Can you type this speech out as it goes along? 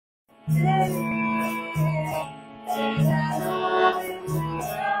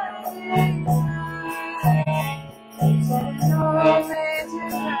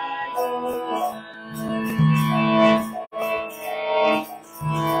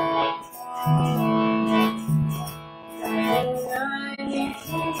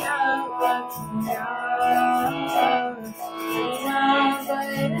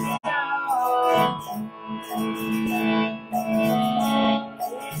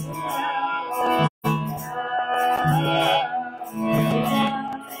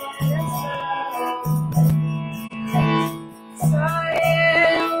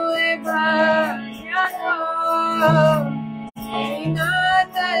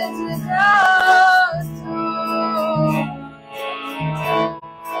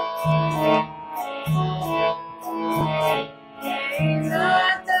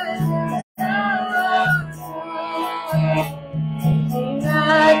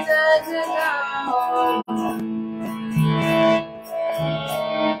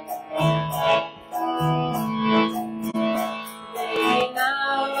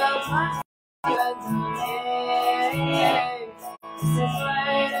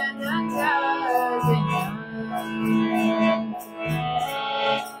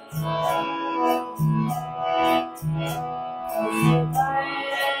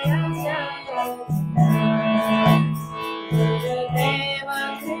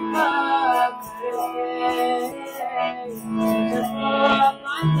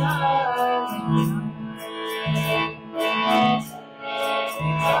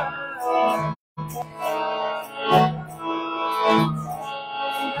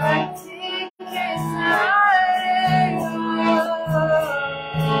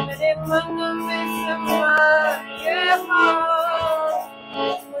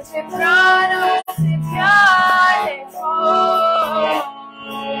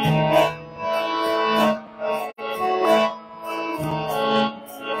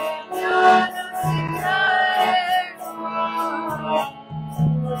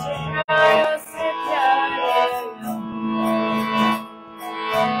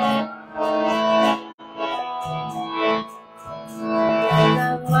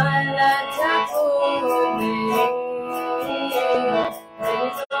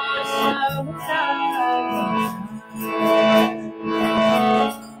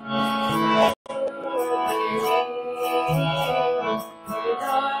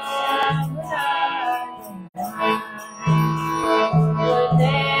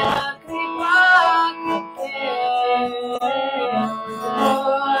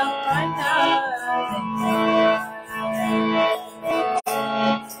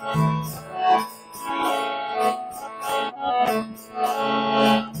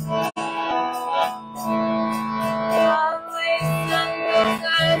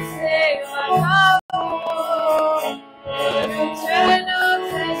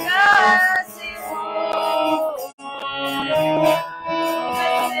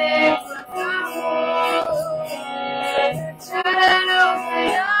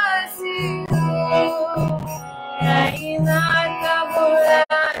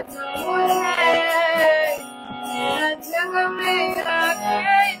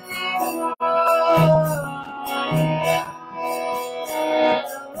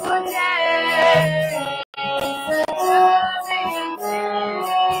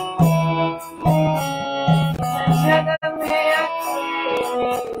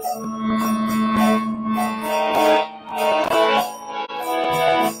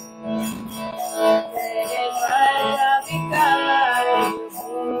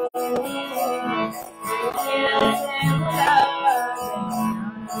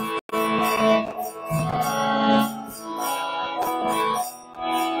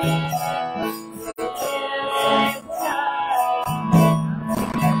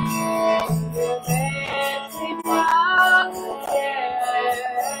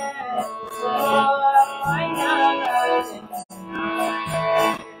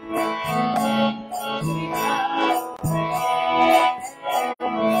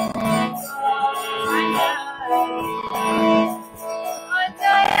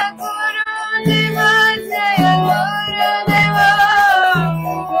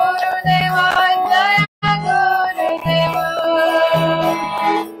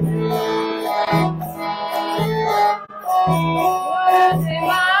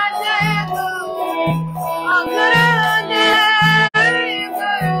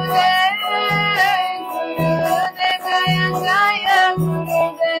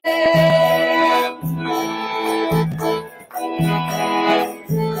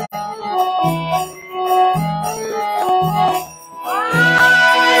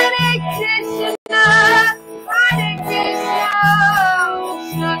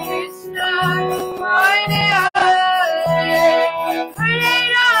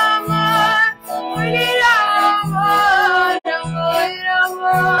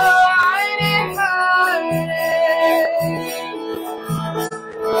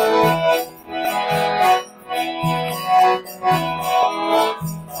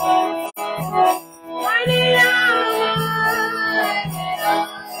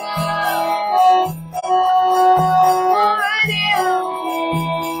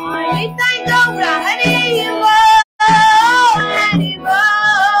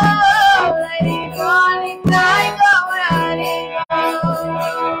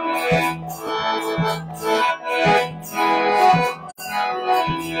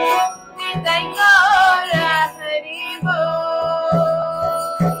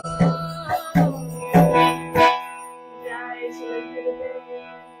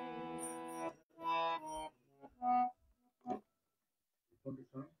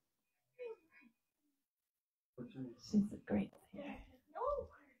She's a great singer.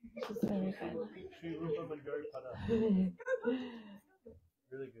 She's really good.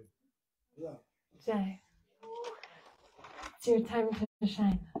 Really good. Yeah. Jai, it's your time to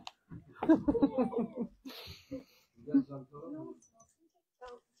shine.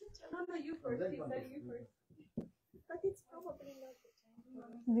 No, you first. He said you first. But it's probably not the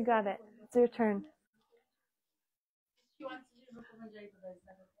time. You got it. It's your turn. She wants to do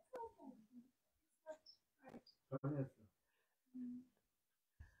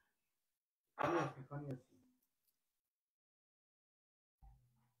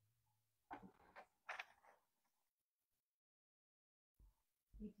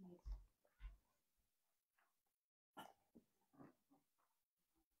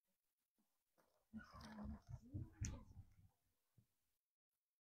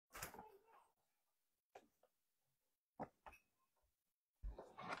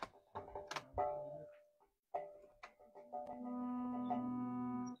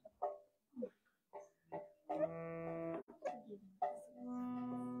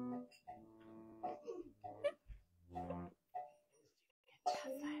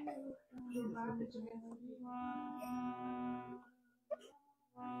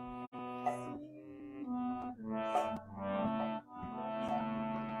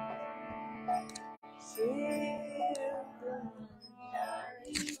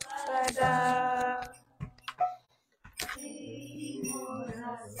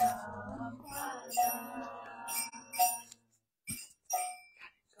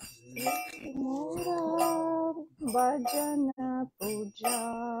Bhajana puja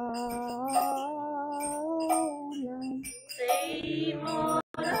Say Mora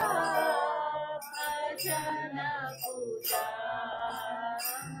Bhajana Puja.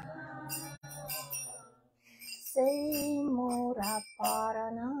 Say Mora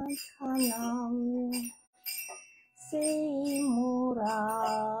Paranathanam. Say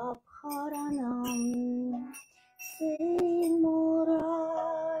Mora Paranam. Say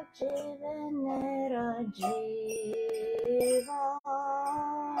Mora Jivanera Jivanam.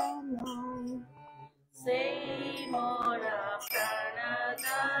 Say Mora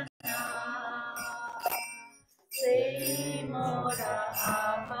Pranadana. Say Mora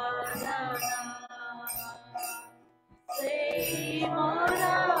Apadana. Say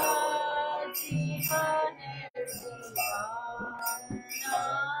Mora Jivanirvana.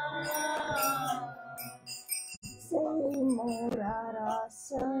 Say Mora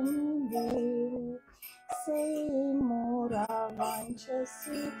Rasanidhi. Say Mora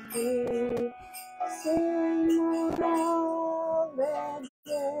Vanchasiddhi. Say Mora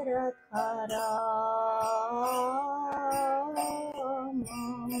Vedaratharaman.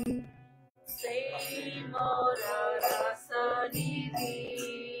 Say Mora Rasanidhi.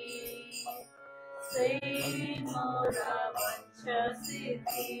 Say Mora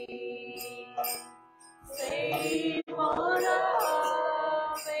Vanchasiddhi. Say Mora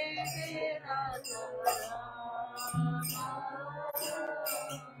Vedaratharaman.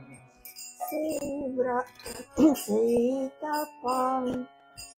 Say Tapam.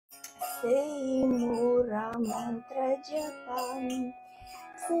 Say Mora Mantra Japam.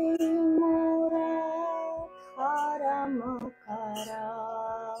 Say Mora Karamakaramam.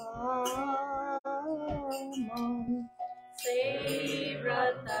 Say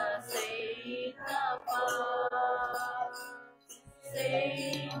Vrata, say Tapa.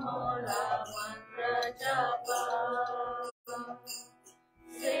 Say Mora Mantra Japa.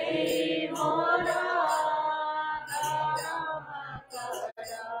 Say Mora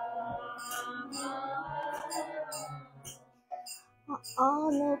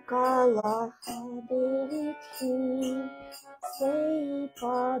Anukala Hadirithi. Say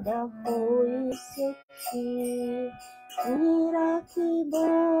Pada Hoi Sikhi. Nirakibo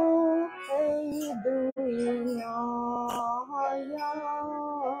Hey Duinayanen.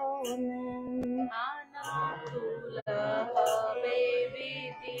 Anakula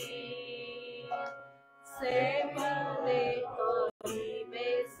Beviti. Say Male Hoi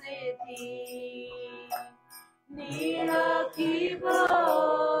Besiti. Nirakibo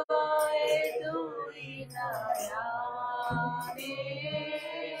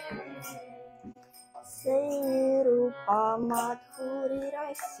Say Rupa Madhuri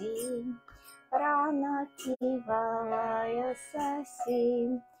Rasi. Prana Kivalaya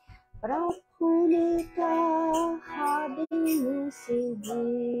Sasi. Prapulita Hadini Siddhi.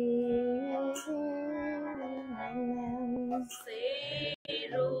 Say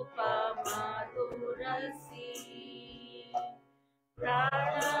Rupa Madhurasi.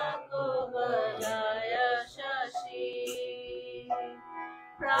 Prana Kovalaya Shashi.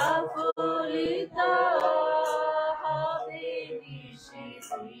 Prafulita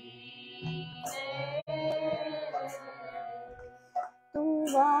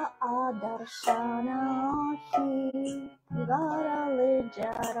Tuva adarshana hi garale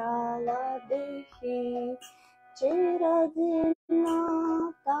jarala dehi chiradina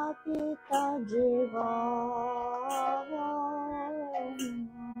tapita jiva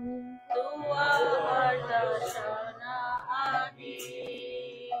Tua ardashana adi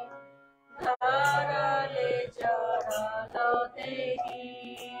dharale jarala dehi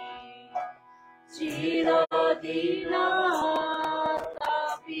chiradina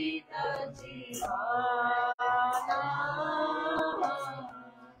tapita jivana.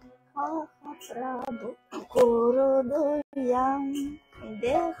 Prabhu Kurudoyam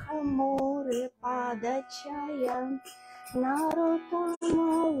Dehamuri Padachayam Narottama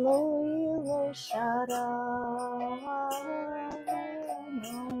Loilo Sharanam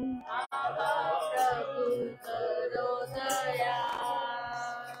Mahaprabhu Karodaya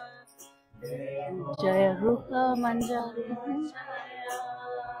Jaya Rupa Manjari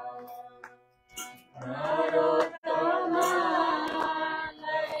Narottama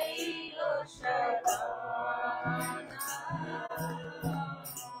Lailo Sharana.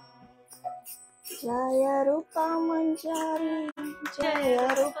 Jaya Rupa Manjari Jaya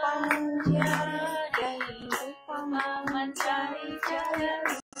Rupa Manjari Jaya Rupa Manjari Jaya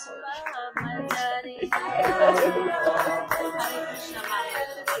Rupa Manjari Hare Krishna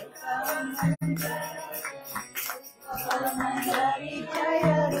Manjari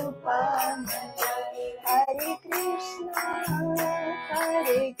Jaya Rupa Manjari Hare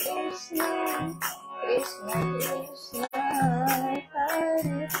Krishna Krishna Krishna Hare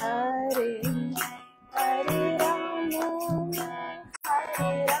Hare Hare Rama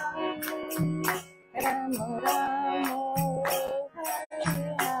Rama Rama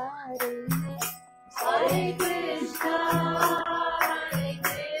Hare Hare Hare Krishna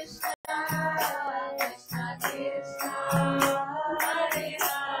Krishna Krishna Hare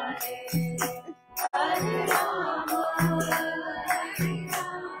Hare Hare Rama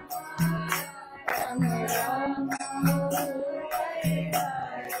Rama Rama Hare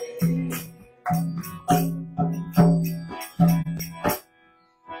Hare.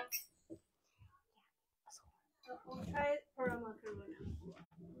 We'll try it for a month or now.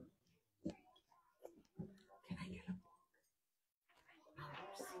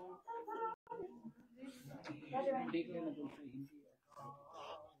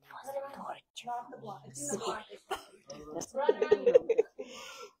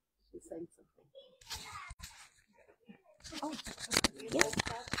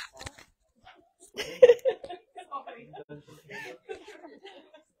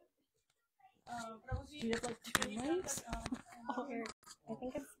 You have like 2 mics? I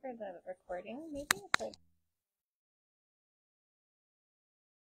think it's for the recording, maybe? It's like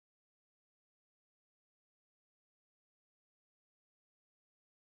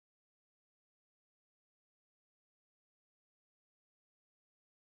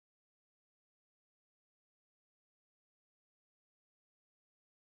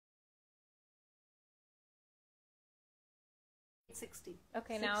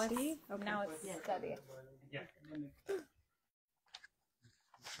Okay, now it's steady. Yeah.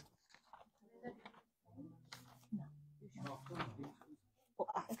 well,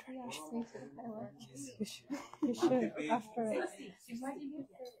 after listening to the pilot. You should after it.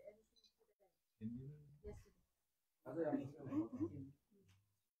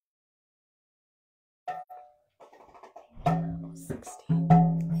 16.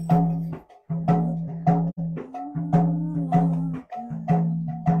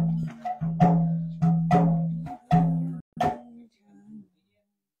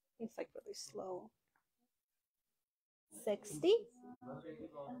 It's like really slow. 60?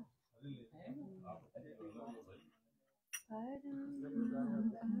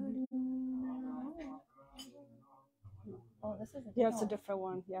 Oh, this is Yeah, it's a different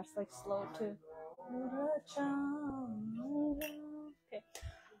one. Yeah, it's like slow too. Okay.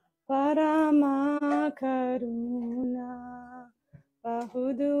 Parama Karuna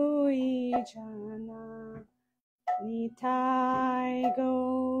Bahudui Jana Nitai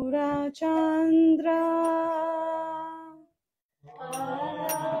Gaura Chandra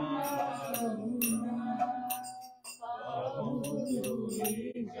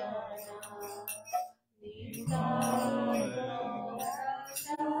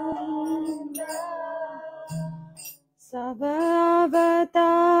Sabavatar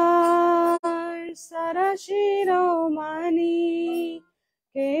Sarashiromani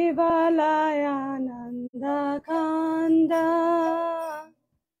Kevalayananda Kanda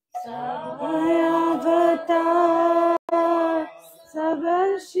Sabavatar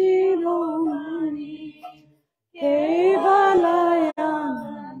Sarashiromani Kevalaya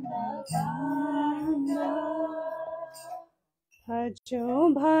भजो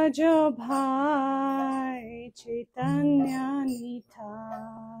भजो भाई चैतन्य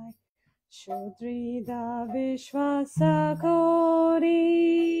निताय शुद्रिदा विश्वास कोरी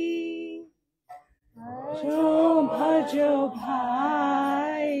भजो भजो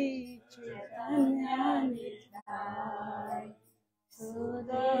भाई चैतन्य निताय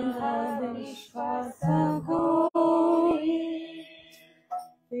शुद्रिदा विश्वास कोरी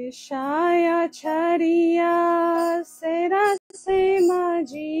विषय छरिया से रसे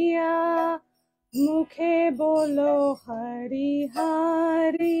मजिया मुखे बोलो हरि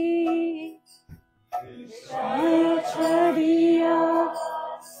हरि विषय छरिया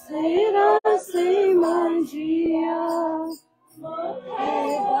से रसे मजिया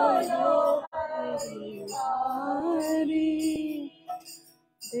मुखे बोलो हरि हरि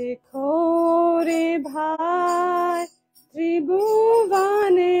देखो रे भाई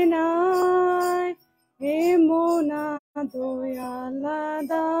त्रिभुवन नाय हे मोना दयाला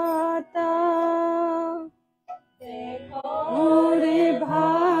दाता देखो रे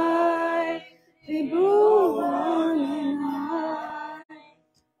भाई त्रिभुवन नाय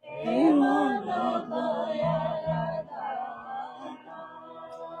हे मोना दयाला दाता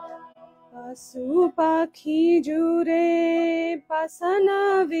पशु पक्षी जुरे पसन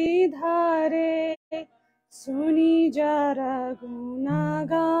विधारे सुनी जरा गुना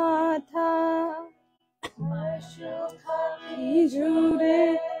गाथा पशु जुरे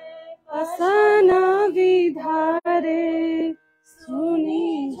पसन विधारे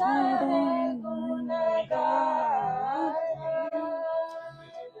सुनी जरा गुना गाथा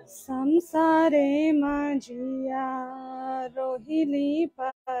संसारे मजिया रोहिली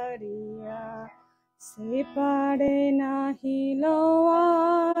परिया से पड़े नाही लो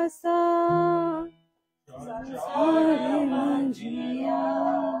आसा संसारे मजिया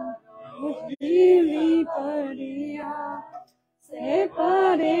रोहिली परिया से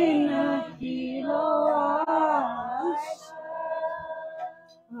पड़े नाही लो आसा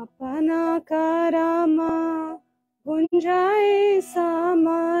अपना करमा गुंजाए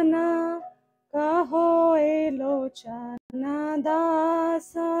सामना कहो ए लोचना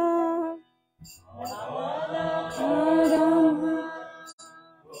दासा करमा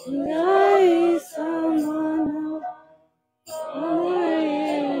गुंजाए सामना कहो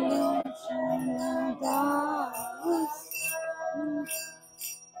ए लोचना दासा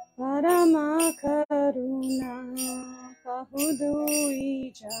परमा करुणा कहु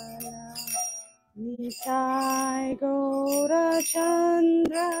दुई जना निताय गौर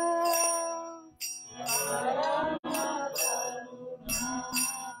चंद्र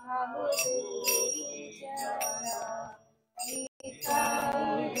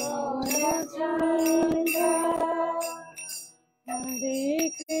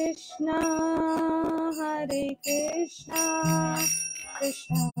हरे कृष्णा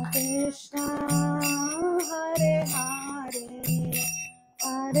कृष्णा कृष्णा हरे हरे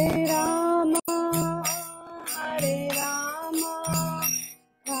हरे राम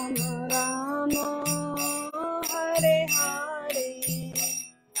राम राम हरे हरे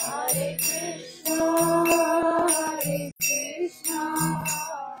हरे कृष्णा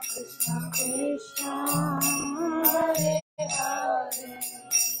कृष्णा कृष्णा हरे हरे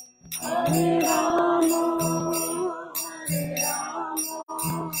हरे राम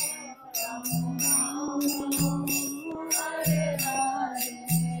राम हरे हरे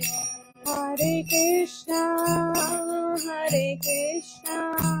हरे कृष्णा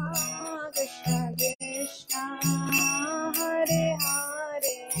कृष्णा कृष्णा हरे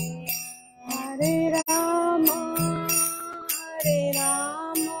हरे हरे राम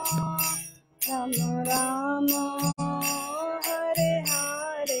राम राम हरे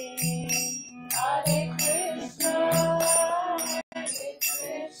हरे हरे कृष्णा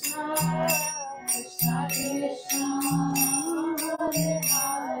कृष्णा कृष्णा हरे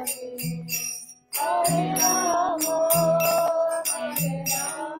हरे हरे राम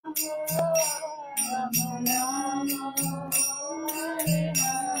राम हरे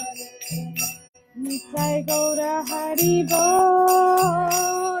हरे निताय गौर हरि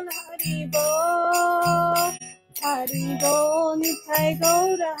बोल निताय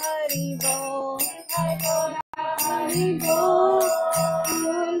गौर हरि बोल निताय गौर हरि बोल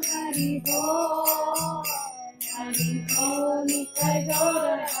हरि बोल निताय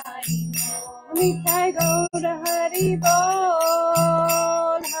गौर हरि बोल निताय गौर हरि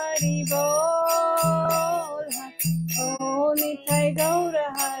बोल निताय गौर हरि बोल निताय गौर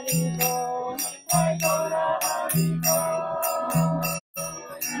हरि बोल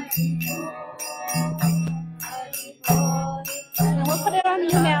We'll put it on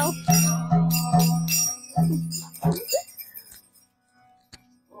you now.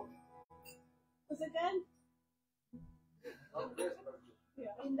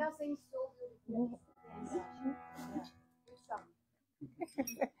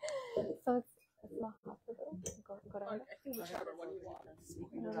 So it's not Mahaprabhu. Go to I think whichever one you want.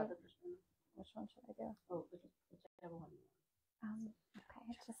 Which one should I do? Oh, whichever one. Okay,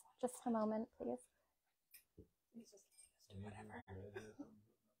 just a moment, please. Whatever.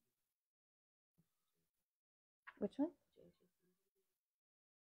 Which one?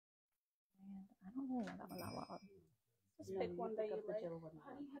 I don't really know that one that well. Just pick one that you like.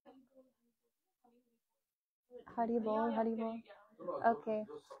 Hari Bol, Hari Bol. Okay.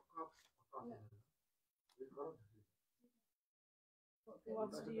 He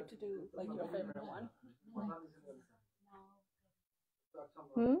wants you to do like your favorite one.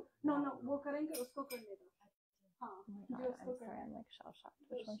 No, वो करेंगे उसको कर लेगा. हाँ. Oh my God, I'm sorry, I'm like shell shocked.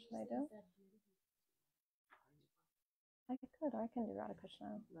 Which one should I do? I could, or I can do Radha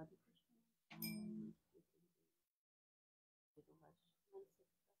Krishna. Yeah.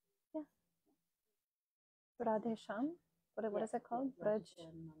 Radhe Sham? What is it called? Braj.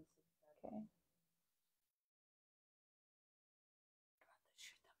 Okay.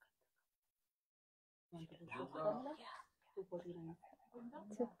 Two.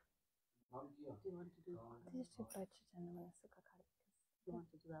 Do you want to do? These two Braj Janamana Sukha Kari. You want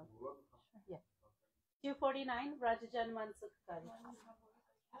to do that? Sure. Yeah. 249 Rajajan Mansukari.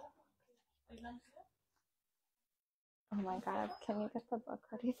 Oh my God, can you get the book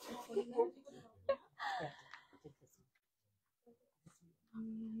ready?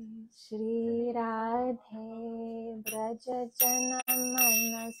 Shri Radhe Braj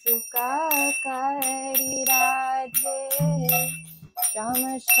Janamana Sukha Kari Radhe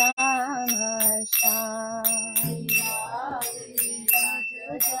Shama Shama Sham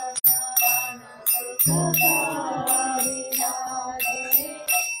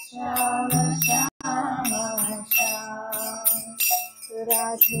Shama Shama Sham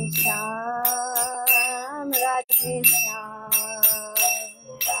Radhe Sham Radhe Sham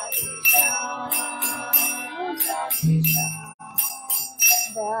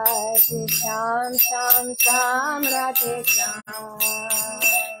Radhe Sham Sham Sham Radhe Sham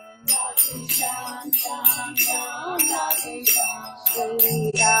Radhe Sham Sham Sham Radhe Sham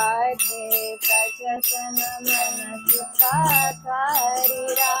Shri Radhe Braj Janamana Sukha Kari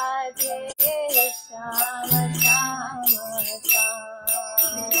Radhe Sham Sham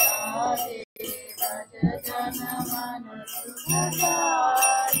Sham Radhe Braj Janamana Sukha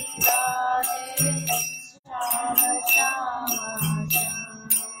Kari Radhe Sham Sham Sham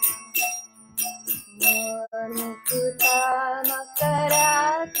Murmukuta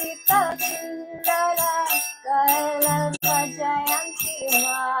Makara Kita Sundara Kala Jayanti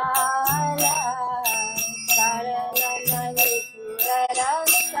Mala Sarana Manipura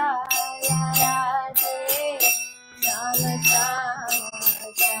Rasaya Radhe Shama Shama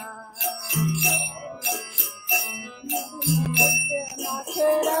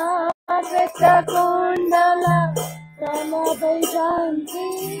Makara Krita Kundala Sama Vajanti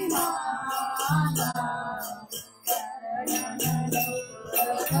Mala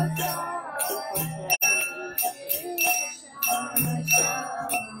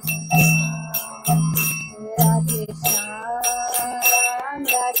Radhe Sham,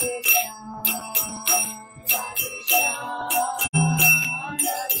 Radhe Sham, Radhe Sham, Radhe Sham,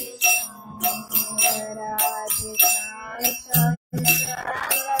 Radhe Sham, Radhe Sham,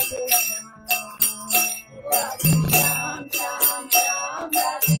 Radhe Sham,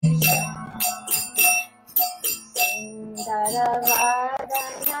 Radhe Sham.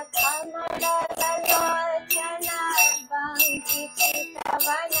 Sundaravadana Kamala Lochana Vankita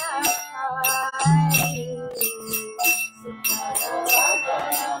Vanakari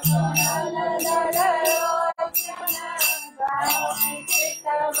Sundaravadana Kamala Lochana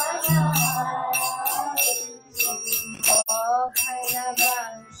Vankita Vanakari Mohana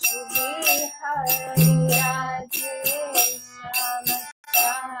Vanshubhi Hari Radhe Shama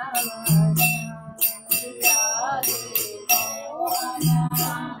Shama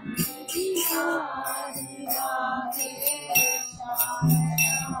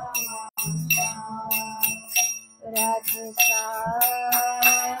Radhe Sham, Radhe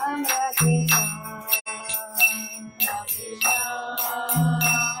Sham, Radhe Sham,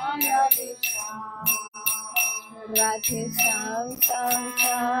 Radhe Sham, Radhe Sham, Sham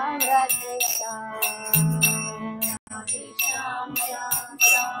Sham, Radhe Sham, Radhe Sham, Sham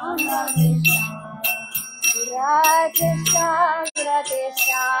Sham, Radhe Sham. Radhe Sham, Radhe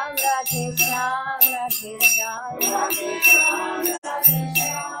Sham, Radhe Sham, Radhe Sham, Radhe Sham, Radhe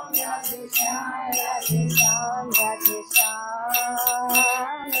Sham, Radhe Sham, Radhe Sham, Radhe Sham,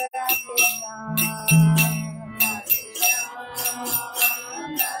 Radhe Sham,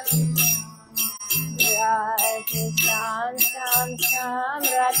 Radhe Sham, Sham Sham,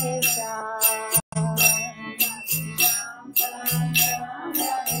 Shyam,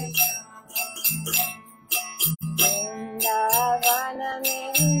 Radhe Shyam. Vrindavan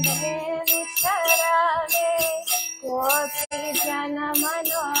Mendhe Vicharave, Kopi Jana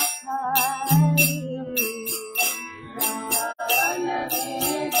Manohari. Vrindavan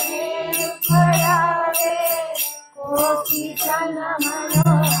Mendhe Vicharave, Kopi Jana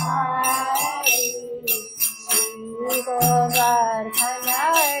Manohari. Shri Govardhana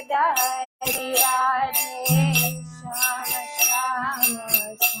Dari Radhe Shyam Shyam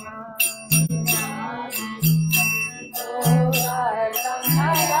Shyam. Govardhana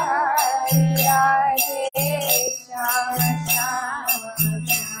Dari Radhe Shyam Shyam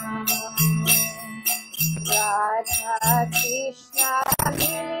Shyam. Radha Krishna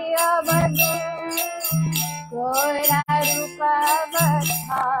Lila Badhu, Gora Rupa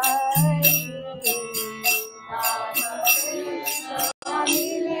Vadhari. Radha Krishna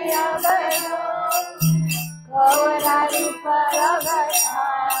Lila Badhu, Gora Rupa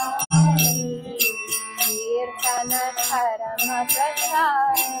Vadhari. Kirtana Dharma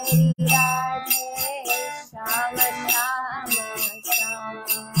Prachari Radhe Shyam Shyam Shyam.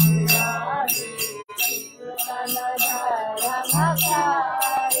 Kirtana Dharma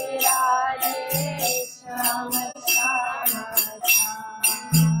Prachari Radhe Shyam Shyam Shyam.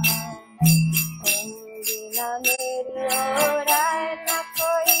 Dina meri ora na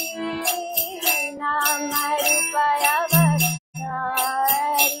koi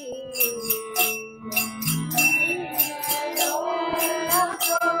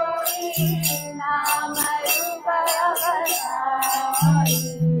naam rupa avatari.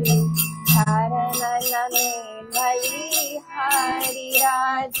 Dharanana mein bhai Hari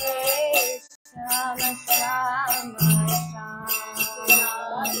Radhe Shyam Shyam Shyam.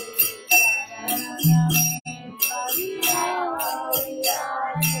 Dharanana mein bhai Hari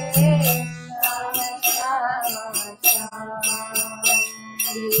Radhe Shyam Shyam Shyam.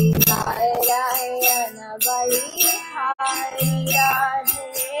 Shri Narayana bhai Hari Radhe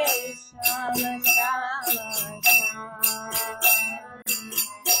Shyam Shyam Shyam.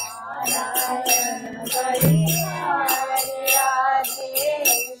 Narayana bhai Hari Radhe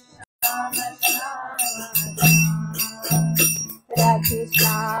Shyam Shyam Shyam. Radhe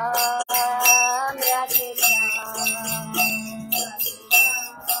Shyam, Radhe Shyam.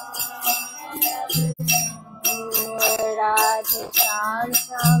 Radhe Shyam,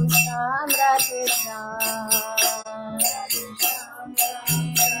 Shyam Shyam, Radhe Shyam.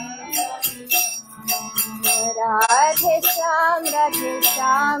 Radhe Shyam, Radhe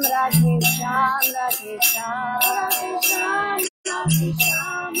Shyam, Radhe Shyam, Radhe Shyam. Radhe Shyam,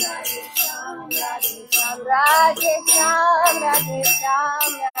 Radhe Shyam, Radhe Shyam, Radhe Shyam, Radhe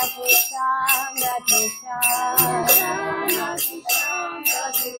Shyam, Radhe Shyam, Radhe Shyam. Radhe Shyam,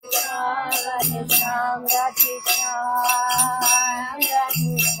 Radhe Shyam, Radhe Shyam, Radhe Shyam,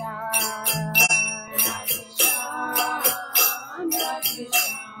 Radhe Shyam. Radhe Shyam, Radhe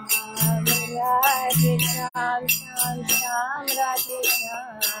Shyam, Radhe Shyam, Shyam Shyam, Radhe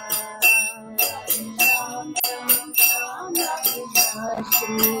Shyam.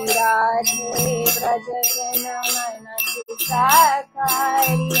 Shri Radhe Braj Jana Mana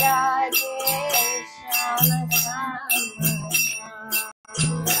Sakari Radhe Shyam Shyam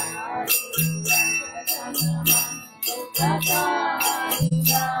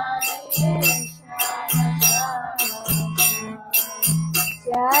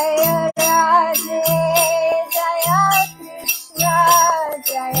Jaya Radhe Jaya Krishna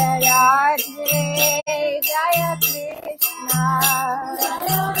Jaya Radhe Jaya Krishna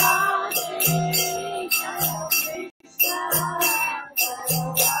Jaya Radhe Jaya Krishna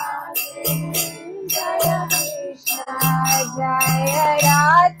Jaya Radhe Jaya Krishna Jaya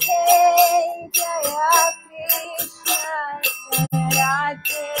Radhe Jaya Krishna Jaya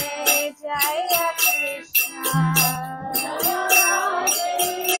Radhe Jaya Krishna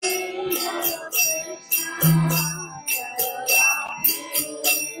Jaya Radhe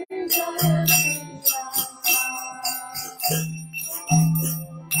Jaya Krishna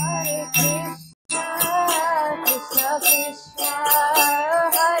Hare Krishna, Krishna Krishna,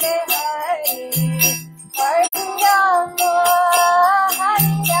 Hare Hare, Hare Rama,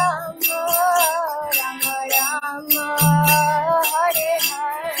 Hare Rama, Rama Rama, Hare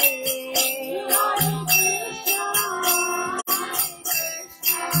Hare. Hare Krishna, Hare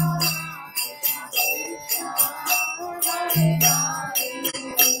Krishna, Hare Hare,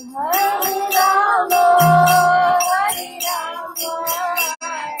 Hare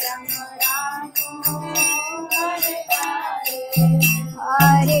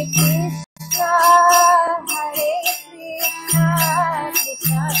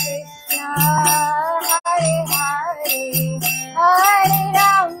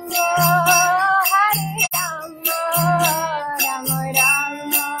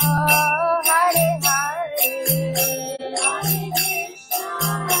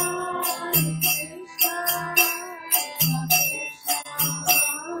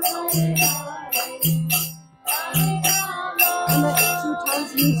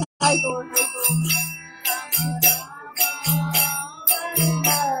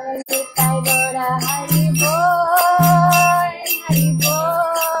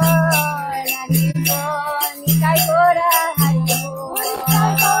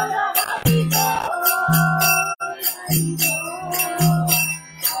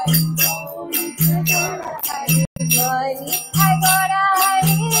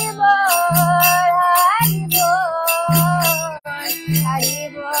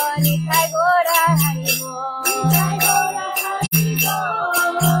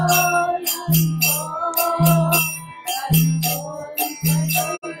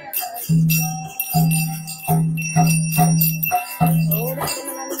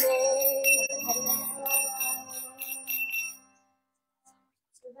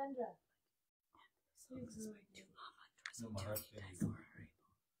No, Maharaj said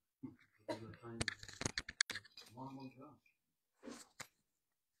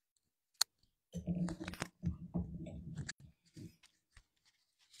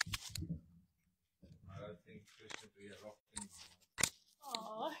Maharaj thinks Krishna to be a rock thing.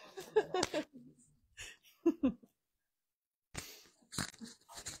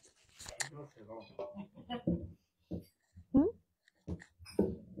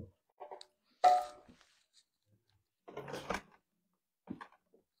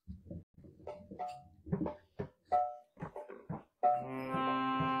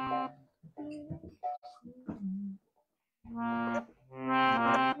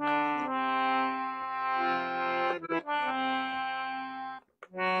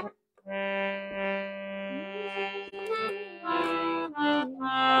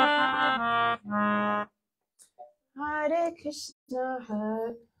 Hare Krishna,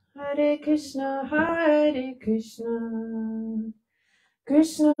 Hare Krishna, Hare Krishna,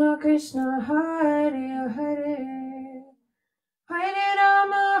 Krishna Krishna, Hare Hare, Hare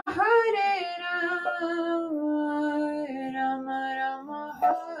Rama, Hare Rama, Rama Rama,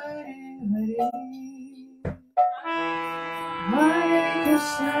 Hare Hare, Hare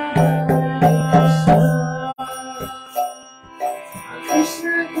Krishna,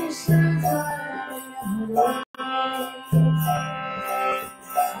 Krishna Krishna, Hare Hare.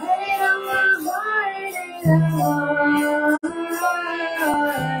 Hare Rama, Hare Rama, Rama Hare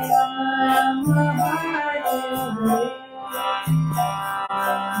Hare,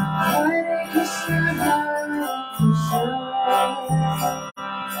 Hare Krishna,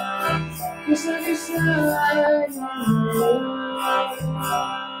 Krishna Krishna, Hare Hare,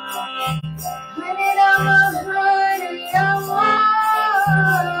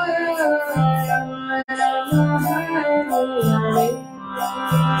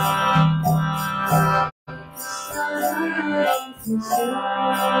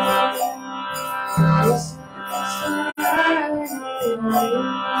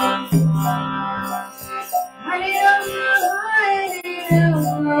 Hare Rama, Hare Rama,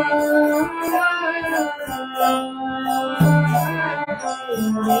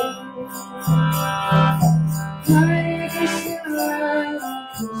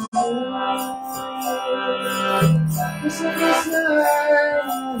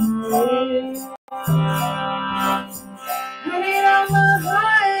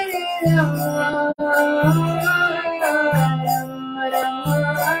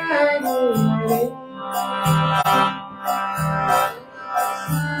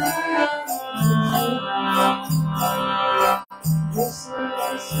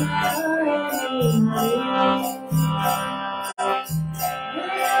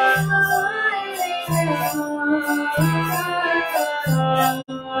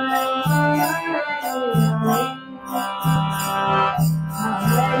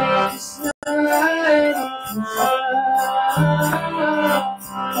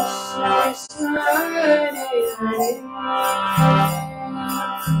 Hare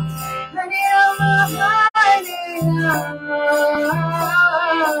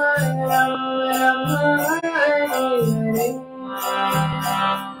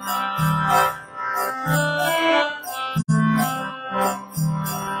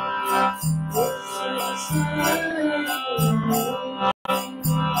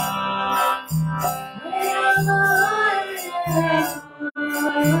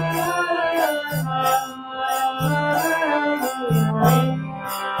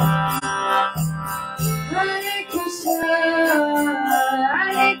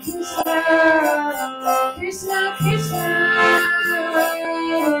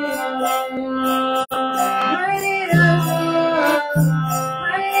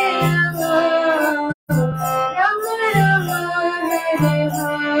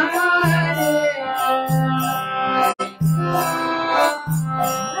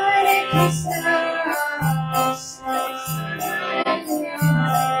Hare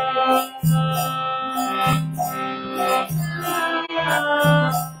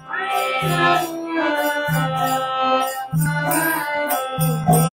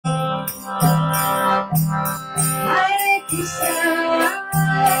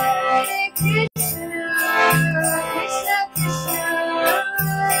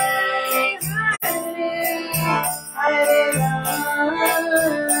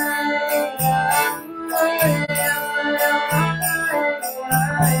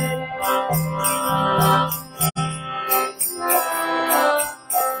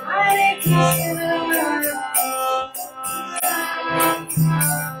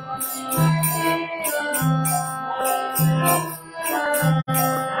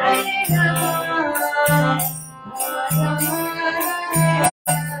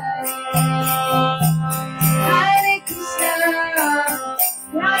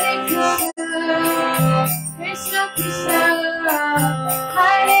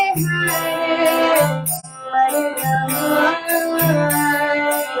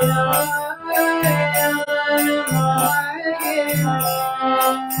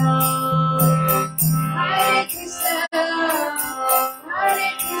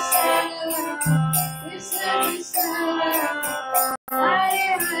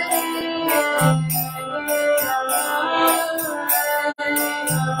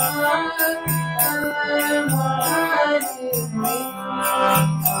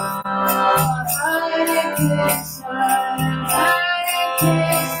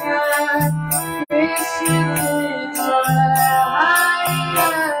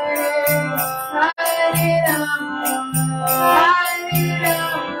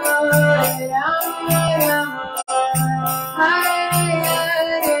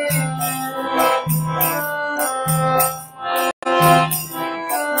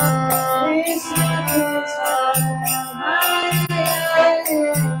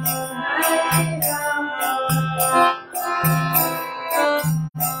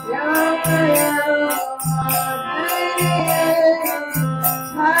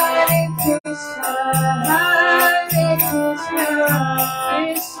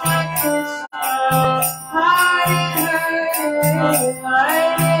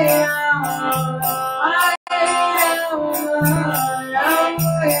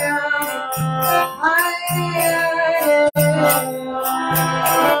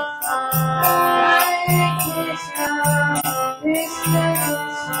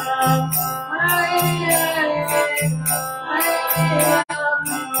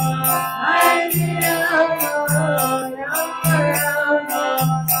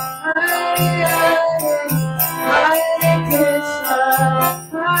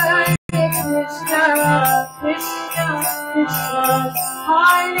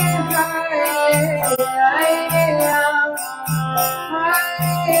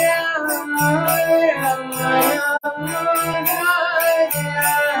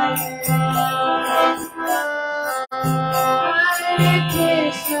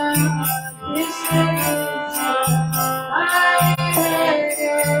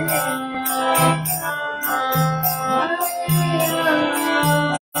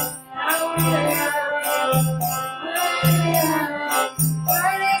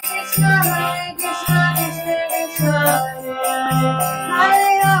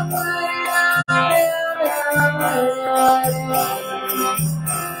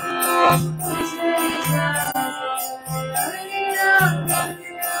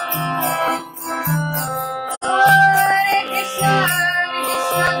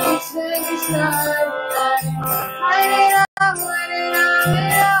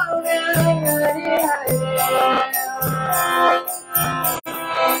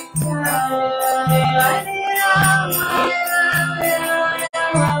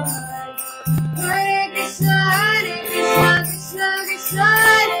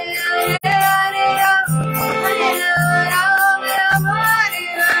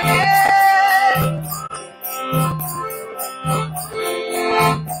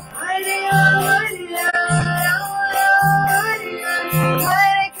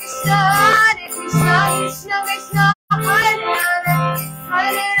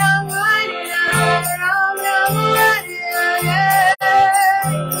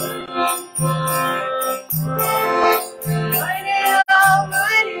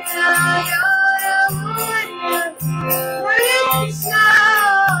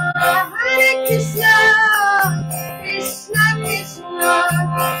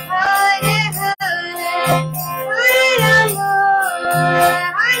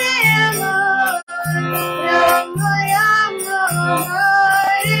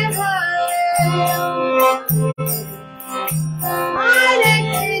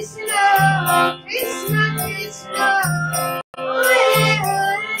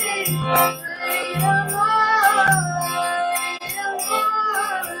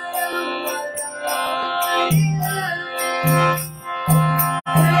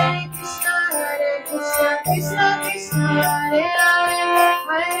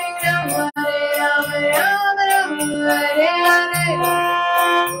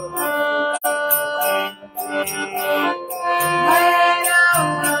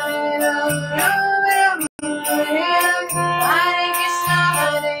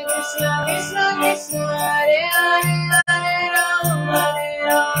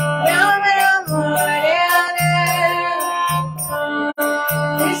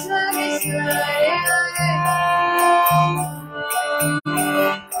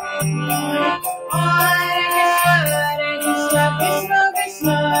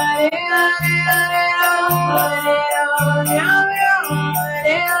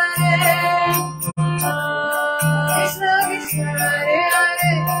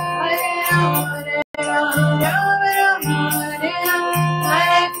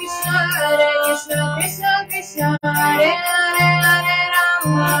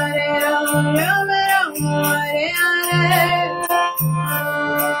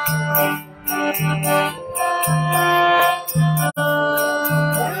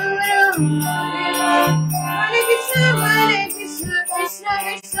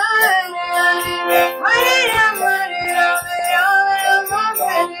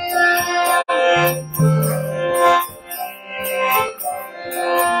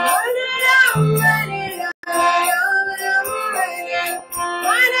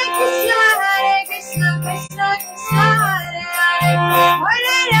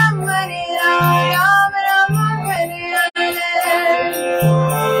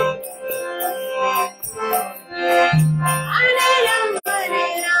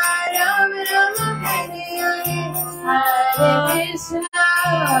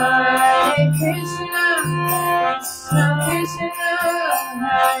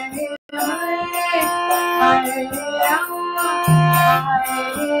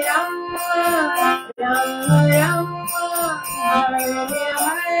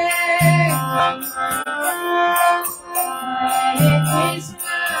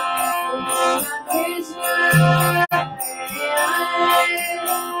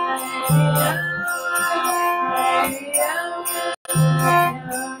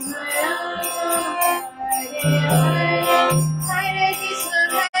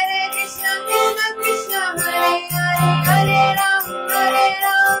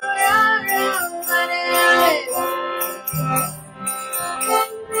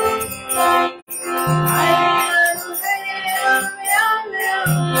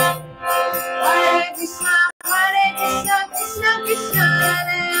Krishna, Hare Krishna, Krishna Krishna,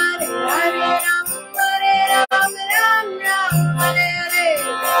 Hare Hare, Hare Rama.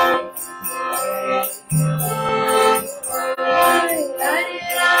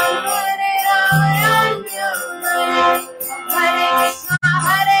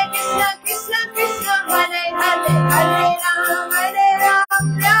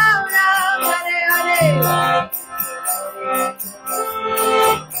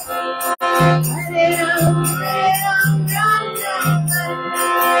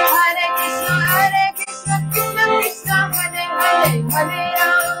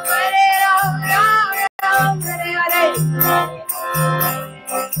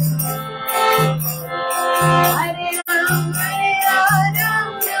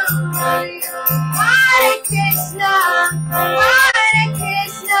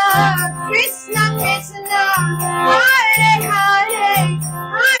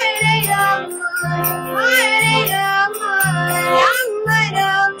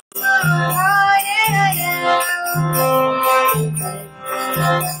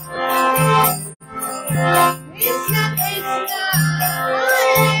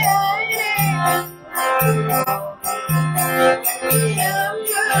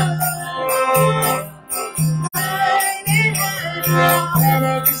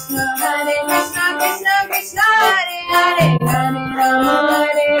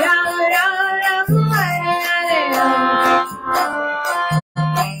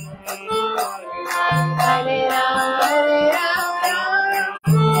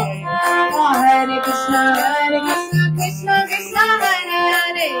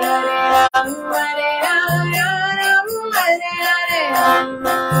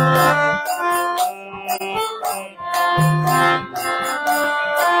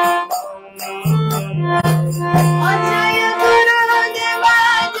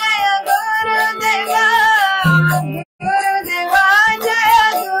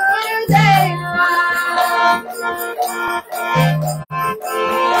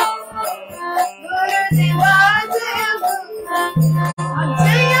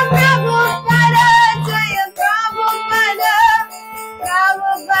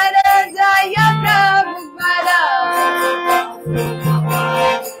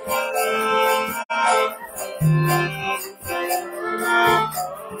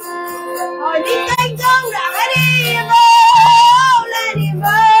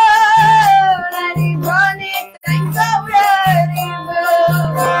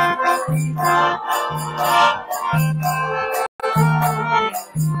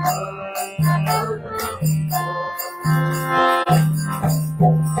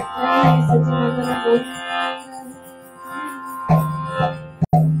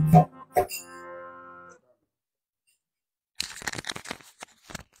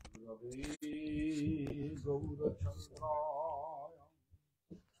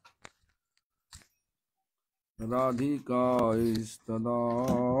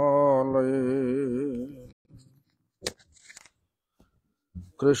 Radhikaistadalaya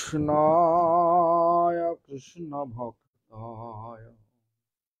Krishnaya Krishna Bhaktaya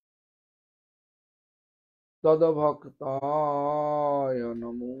Tadabhaktaya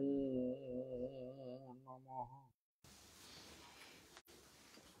Namo Namaha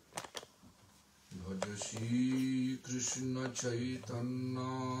Bhaja Shri Krishna Chaitanya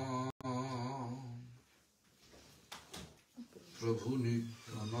Prabhu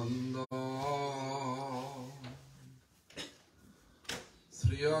Nityananda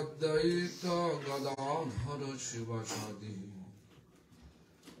Sri Advaita Gadadhara Shivasadi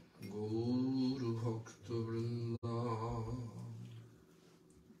Gaur Bhakta Vrinda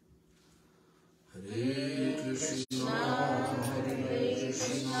Hare Krishna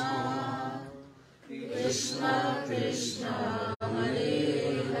Krishna Krishna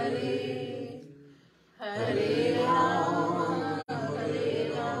Hare Hare Hare Rama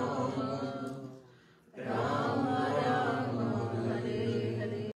Rama Rama Hare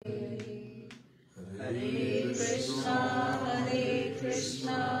Hare Hare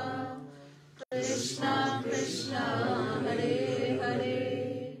Krishna Krishna Krishna Hare Hare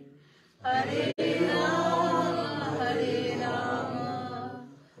Hare Rama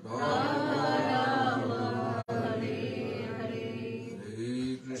Rama Rama Hare Hare Hare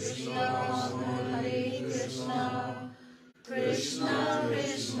Krishna Krishna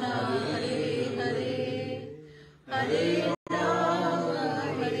Krishna Hare Hare Hare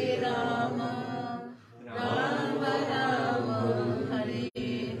Rama Rama Rama Hare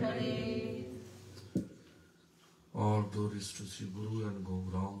Hare. All glories to Sri Guru and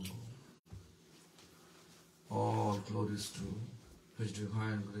Gauranga. All glories to His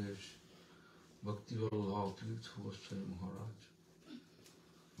Divine Grace, Bhakti Vallabha Tirtha Goswami Maharaj,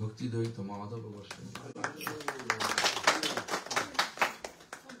 Bhakti Daita Madhava Goswami Maharaj.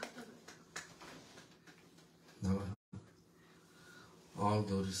 Now, all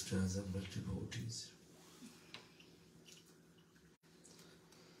glories to assembled devotees.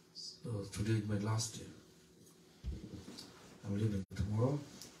 So today is my last day. I'm leaving tomorrow.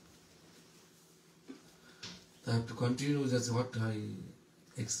 I have to continue just what I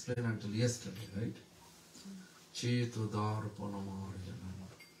explained until yesterday, right? Cheto Darpanamarjana.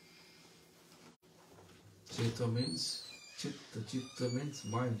 Cheto means chitta, chitta means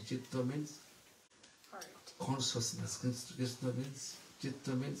mind, chitta means heart. Consciousness, Krishna means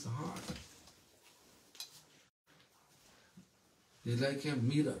chitta means heart. It's like a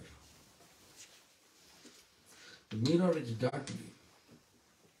mirror. The mirror is dirty.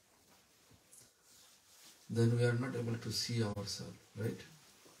 Then we are not able to see ourselves, right?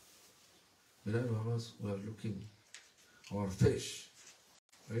 Mirror always we are looking our face,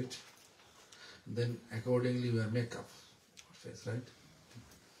 right? Then accordingly we are make up our face, right?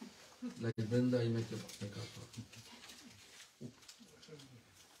 Like Brinda, you make up.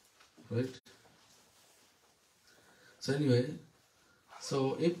 Right? So anyway,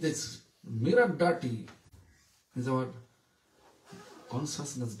 so if this mirror dirty is our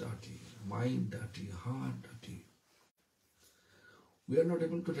consciousness dirty, mind dirty, heart dirty, we are not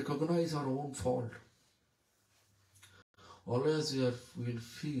able to recognize our own fault. Always we will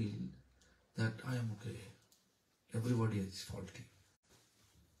feel that I am okay. Everybody is faulty.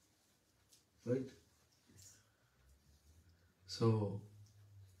 Right? So,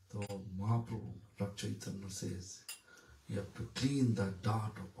 the Mahaprabhu, Lord Chaitanya says, you have to clean the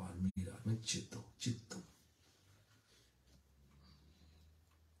dart of our mirror, Chittam, Chittam.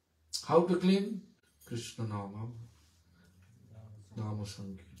 How to clean? Krishna Nama, Nama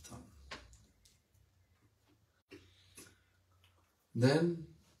Sankirtan. Then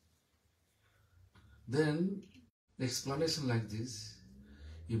explanation like this,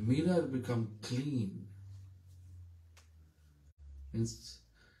 a mirror become clean means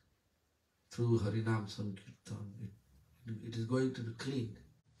through Harinam Sankirtan, it is going to be cleaned.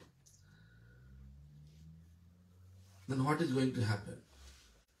 Then what is going to happen?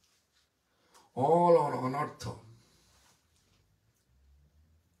 All our anartha.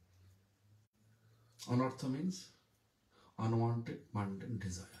 Anartha means unwanted, mundane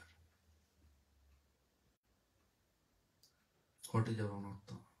desire. What is our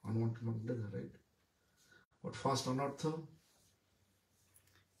anartha? Unwanted, mundane desire, right? What first anartha?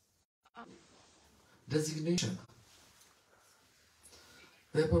 Designation.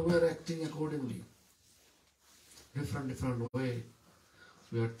 Therefore we are acting accordingly. Different way.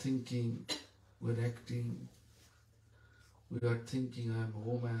 We are thinking, we are acting, we are thinking I am a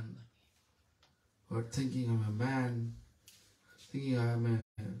woman, we are thinking I am a man, thinking I am a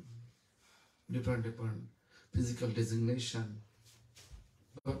different physical designation.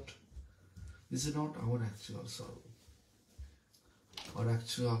 But this is not our actual sorrow. Our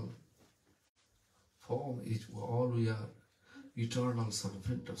actual form is all we are, eternal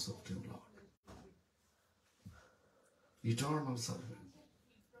servant of Supreme Lord. Eternal servant.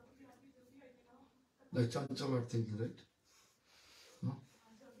 Like Chanchal are thinking, right? No?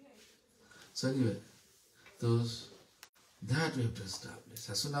 So anyway, that we have to establish.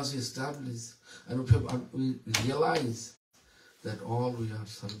 As soon as we establish and we realize that all we are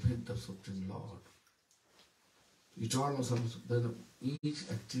servant of Supreme Lord, eternal servant, then each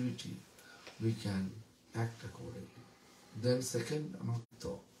activity we can act accordingly. Then second,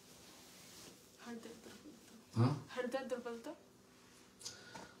 anatto. Huh?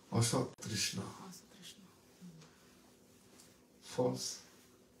 Asat Trishna. False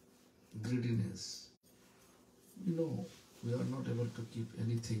greediness. We know we are not able to keep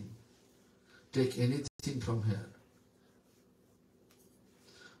anything, take anything from here.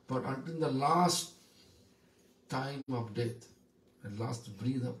 But until the last time of death, the last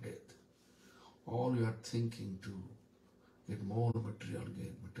breath of death, all we are thinking to get more material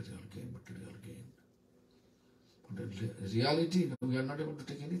gain, material gain, material gain. But in reality, we are not able to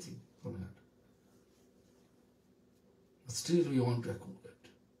take anything from here. But still we want to accumulate.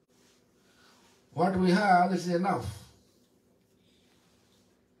 What we have is enough.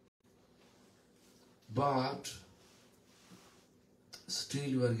 But still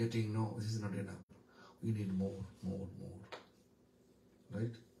you are getting, no, this is not enough. We need more, more, more.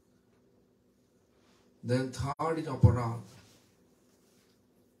 Right? Then third is aparad.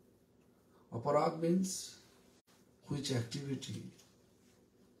 Aparad means which activity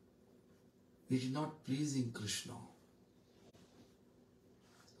is not pleasing Krishna.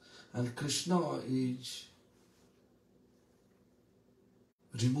 And Krishna is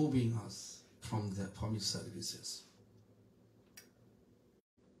removing us from his services.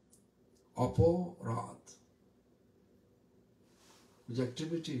 Aparad, which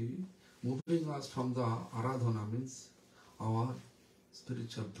activity moving us from the aradhana means our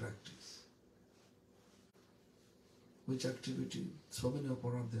spiritual practice. Which activity? So many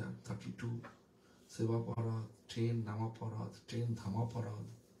aparad there, 32. Seva parad, 10 nama parad, 10 dhamma parad.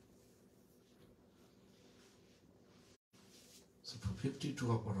 So 52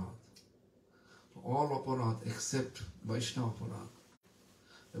 aparad. All aparad except Vaishnava aparad.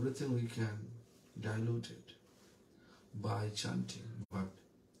 Everything we can dilute it by chanting, but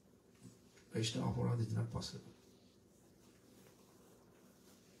Vaishnava aparad is not possible.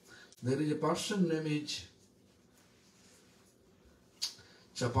 There is a person named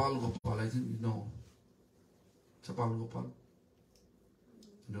Chapal Gopal. I think you know Chapal Gopal.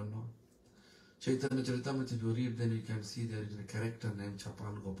 You don't know? Chaitanya Charitamrita, if you read, then you can see there is a character named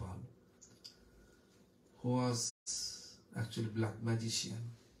Chapal Gopal, who was actually black magician,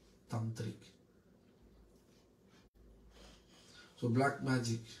 tantric. So black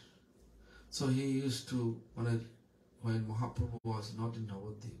magic. So he used to, when Mahaprabhu was not in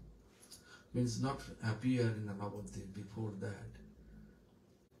Navadvip, means not appear in the Navadvip before that.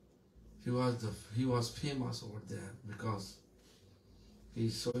 He was famous over there because he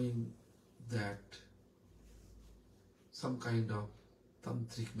is showing that some kind of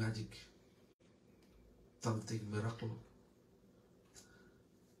tantric magic, tantric miracle.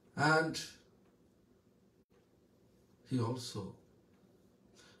 And he also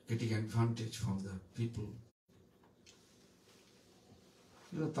getting advantage from the people.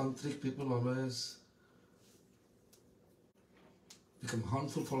 You know, tantric people always become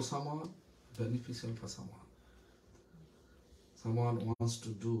harmful for someone, beneficial for someone. Someone wants to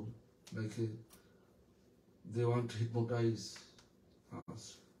do, like they want to hypnotize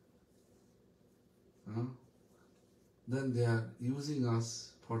us. Then they are using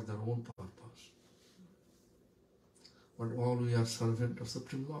us for their own purpose. But all we are servant of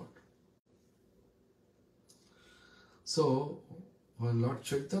Supreme Lord. So, when Lord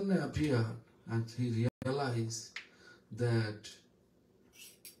Chaitanya appeared and he realized that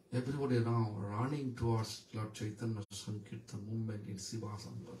everybody now running towards Lord Chaitanya's Sankirtan movement in Siva's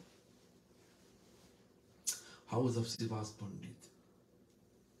Angar, house of Siva's Pandit.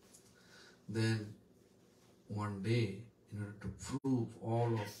 Then one day, in order to prove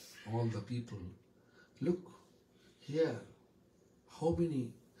all the people, look here,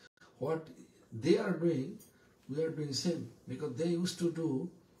 what they are doing, we are doing same. Because they used to do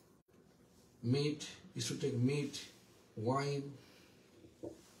meat, used to take meat, wine.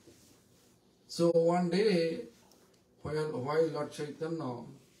 So one day, while Lord Chaitanya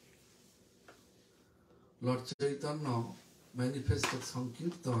manifested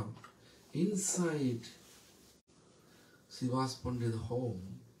Sankirtan inside Srivas Pandit's home,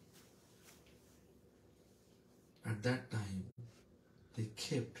 at that time, they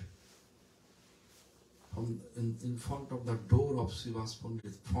kept in front of the door of Srivas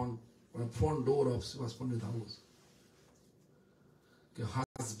Pandit, front door of Srivas Pandit's house,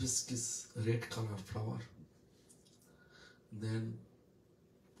 hibiscus red color flower, then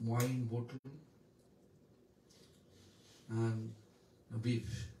wine bottle and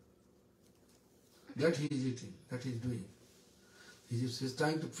beef. That he is eating, that he is doing. He is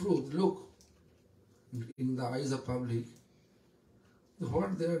trying to prove, look, in the eyes of public,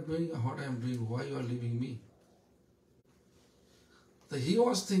 what they are doing, what I am doing, why you are leaving me. So he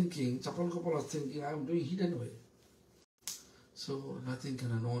was thinking, Chapal Gopal was thinking, I am doing hidden way. So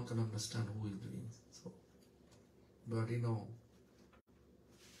no one can understand who is doing. So, but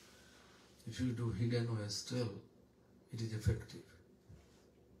if you do hidden way still, it is effective.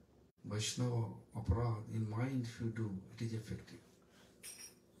 Vaishnava aparad, in mind if you do, it is effective.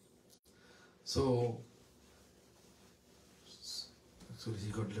 So, actually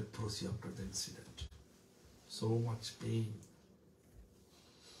he got leprosy after the incident. So much pain.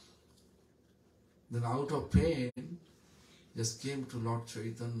 Then out of pain, just came to Lord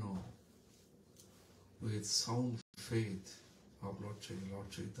Chaitanya with sound faith of Lord Chaitanya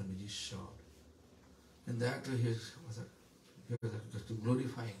is Ishar. And that he was just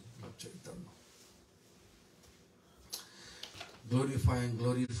glorifying Lord Chaitanya. Glorifying the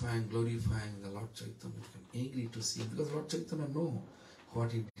Lord Chaitanya. Became angry to see him because Lord Chaitanya knows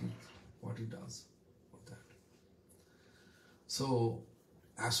what he did, what he does, what that. So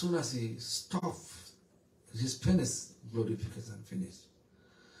as soon as he stopped his glorification finished,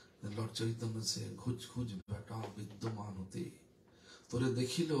 then Lord Chaitanya said, Khuj beta vidyaman hote. Tore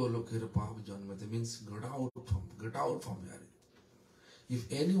dekhilo lokera paap janmate, means get out from here.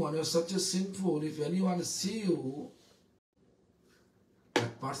 If anyone, you are such a sinful, if anyone see you,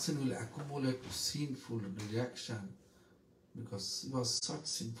 that person will accumulate sinful reaction because you are such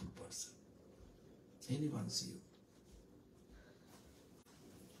sinful person. Anyone see you.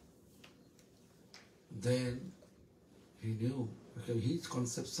 Then he knew, okay, his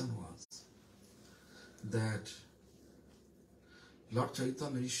conception was that Lord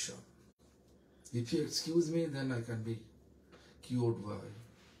Chaitanya is Ishar. If you excuse me, then I can be cured by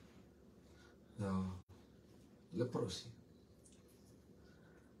the leprosy.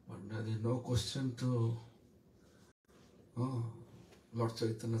 But there is no question to Lord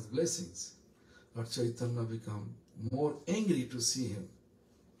Chaitanya's blessings. Lord Chaitanya become more angry to see him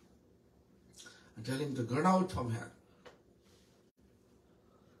and tell him to get out from here.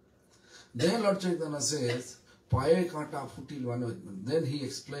 Then Lord Chaitanya says, Paye kata futil vano. Then he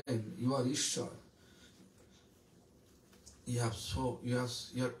explained, you are Ishar. You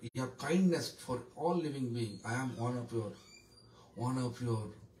have kindness for all living beings. I am one of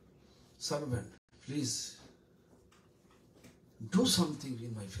your servant. Please do something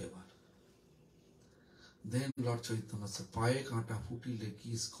in my favor. Then Lord Chaitanya said, Paye kata futile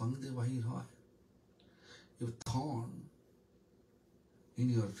ki skande vahi hai. You thorn in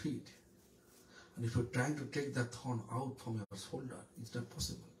your feet. And if you're trying to take that thorn out from your shoulder, it's not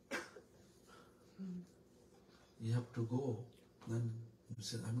possible. You have to go. Then you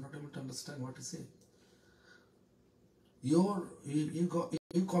say, I'm not able to understand what you say. You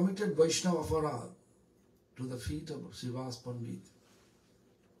committed Vaishnava aparad to the feet of Srivas Pandit.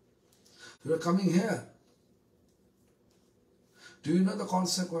 You are coming here. Do you know the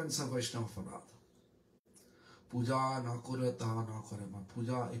consequence of Vaishnava aparad? Puja na kore taha na kore ma.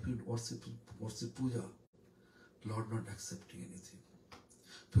 Puja, if you worship puja, Lord not accepting anything.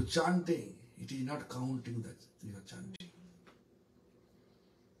 If you chanting, it is not counting that you are chanting.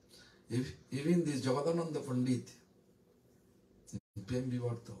 If even this Jagadananda Pandit, in Prem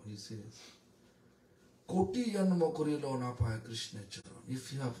Vivarta, he says, Koti janma korilo na paya Krishna charan.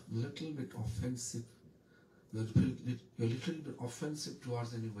 If you have little bit offensive, you're a little bit offensive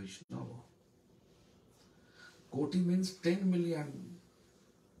towards any Vaishnava. Koti means 10 million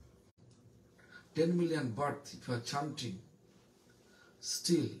births. If you are chanting,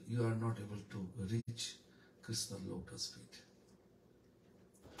 still you are not able to reach Krishna's lotus feet.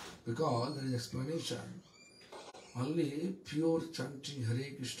 Because there is explanation. Only pure chanting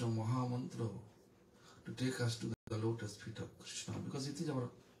Hare Krishna Maha Mantra to take us to the lotus feet of Krishna. Because it is our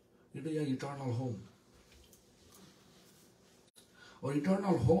eternal home. Our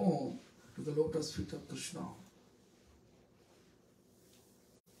eternal home to the lotus feet of Krishna.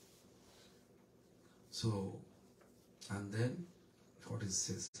 So, and then what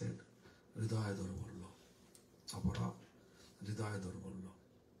is said, Hridaya Durvallo. Apara, Hridaya Durvallo.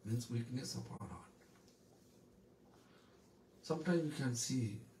 Means weakness of our heart. Sometimes you can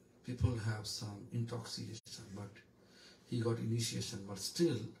see people have some intoxication, but he got initiation, but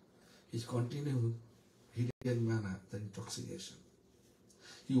still he continued hidden manner the intoxication.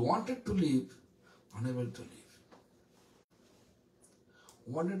 He wanted to leave, unable to leave.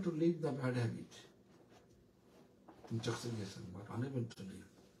 Wanted to leave the bad habit, intoxication, but unable to leave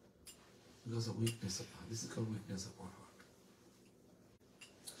because of weakness of heart. This is called weakness of our heart.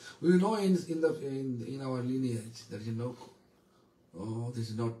 We know in our lineage there is no,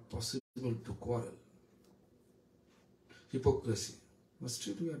 this is not possible to quarrel. Hypocrisy. But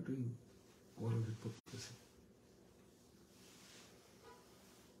still we are doing quarrel, hypocrisy.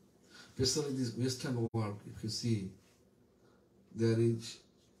 Especially this Western world, if you see, there is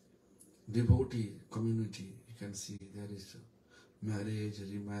devotee community. You can see there is marriage,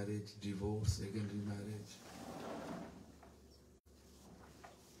 remarriage, divorce, again remarriage.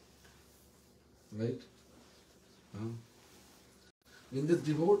 Right? In the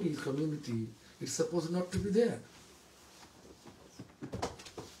devotee community, it's supposed not to be there.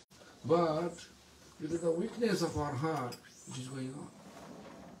 But it is the weakness of our heart which is going on.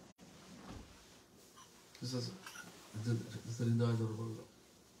 This is the Hridaya Durvala.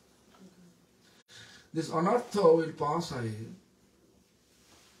 This anartha will pass away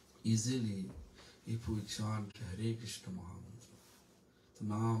easily if we chant Hare Krishna Mahamantra. The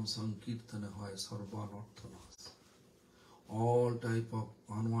Naam Sankirtana hoy sarvanartha nas. All type of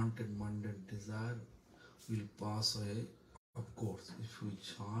unwanted mundane desire will pass away, of course, if we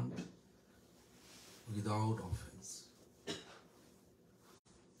chant without offense.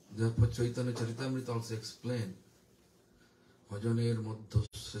 Therefore Chaitanya Charitamrita also explained Bhajaner Madhya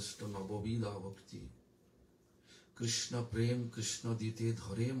Sreshta Navavida Bhakti Krishna Prem Krishna Dite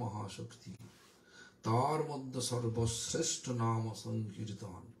Dhare Mahashakti Tar Madhya Sarva Sreshta Nama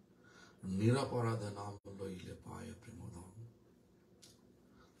Sankirtan Niraparada Nama Loile Paya Premadam.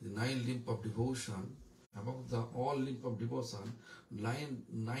 The 9 limbs of devotion, among the all limbs of devotion, nine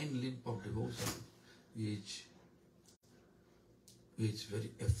limbs of devotion is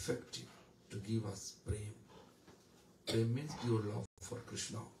very effective to give us prem. Prem means pure love for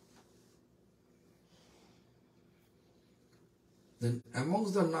Krishna. Then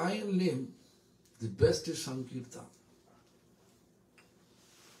amongst the 9 limbs, the best is Sankirtan.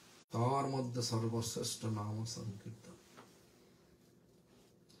 Tar Madhya Sarva Sreshta Nama Sankirtan.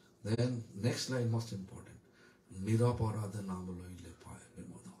 Then next line most important. Niraparada Nama Loile Paya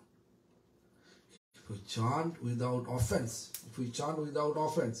Vimadam. If we chant without offense,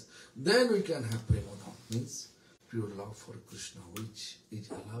 then we can have Premadam. Means pure love for Krishna, which is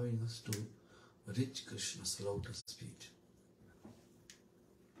allowing us to reach Krishna's lotus feet.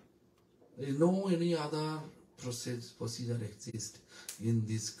 There is no any other procedure exists in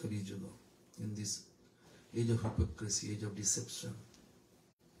this Kali Yuga, in this age of hypocrisy, age of deception.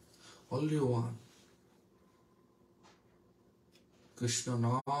 Only one. Krishna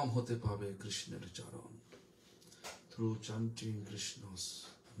naam hote pave Krishna charan. Through chanting Krishna's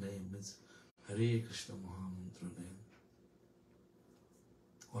name, means Hare Krishna Mahamantra name.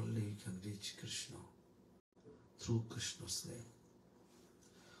 Only you can reach Krishna through Krishna's name.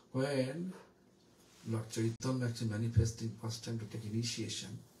 When Lord Chaitanya actually manifesting first time to take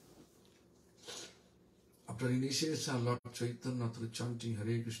initiation, after initiation, Lord Chaitanya through chanting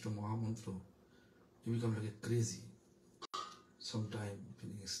Hare Krishna Mahamantra, he become like a crazy. Sometime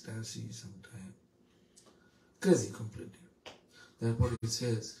feeling ecstasy, sometime crazy completely. Therefore it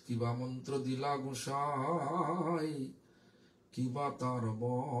says, Kiba mantra dila gusai, Kiba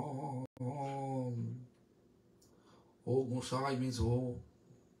tarabam. Oh, gusai means oh.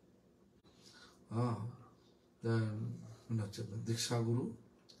 Then Diksha Guru.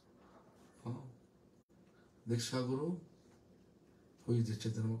 Diksha Guru. Who is the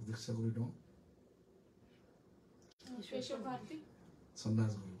Chaitanya of Diksha Guru? No?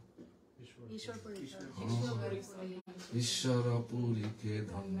 Sannyas Guru. Ishwara Puri ke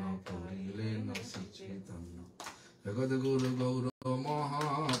dhanna puri le nasi chaitanya Jagad Guru Gaura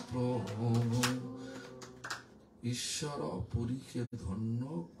Mahaprabhu Ishwara Puri ke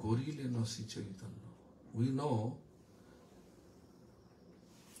dhanna kori le nasi chaitanya. We know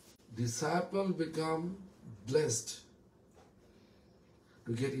disciple become blessed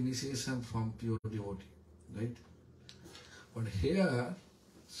to get initiation from pure devotee, right? But here,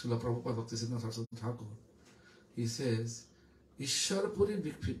 Srila Prabhupada Bhaktisiddhanta Saraswati Thakur, he says, Ishwar Puri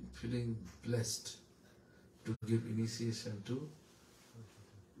feeling blessed to give initiation to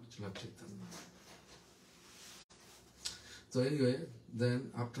Lord Chaitanya. So anyway, then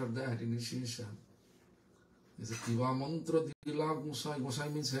after that initiation, he said, Kiva mantra dila Gosai. Gosai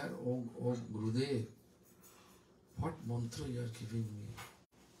means here, oh Gurudev, what mantra you are giving me?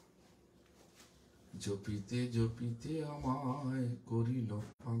 Jopite amai korilo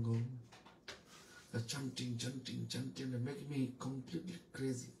pagol. The chanting, and make me completely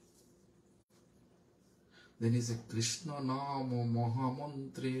crazy. Then he said, Krishna Namo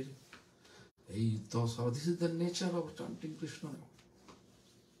Mahamantre. This is the nature of chanting Krishna now.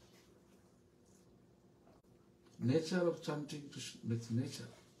 Nature of chanting Krishna, it's nature.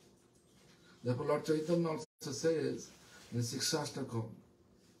 Therefore Lord Chaitanya also says in Sikshastakam,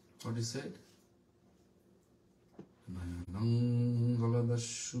 what he said? Nayanam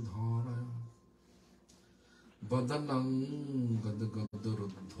galadashudharaya Badanam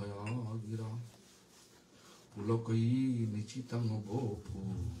gadagadarudhaya gira Pulokai nichitang bopu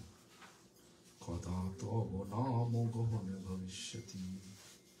Kadato namo gohane bhavishyati.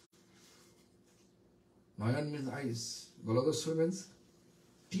 Nayan means eyes. Galadasra means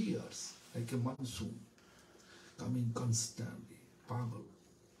tears, like a monsoon, coming constantly. Pagal.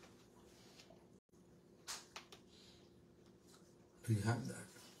 Do you have that?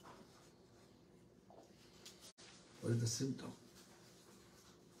 What is the symptom?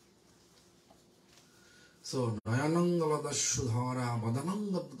 So, Nayanang galadashudhara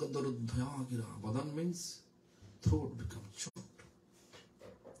badanang gadgadarudhaya gira. Badan means throat becomes choked.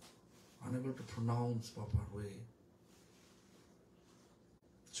 Unable to pronounce proper way.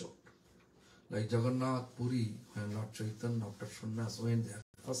 Choked. Like Jagannath Puri, when Lord Chaitanya after Sannyas went there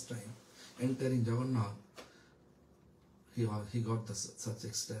first time, entering Jagannath, he got such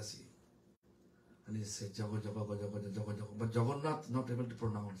ecstasy. And he said, Jaga Jaga Jaga Jaga Jaga Jaga. But Jagannath not able to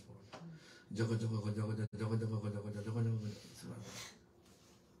pronounce. Jaga Jaga Jaga Jaga Jaga Jaga Jaga Jaga Jaga.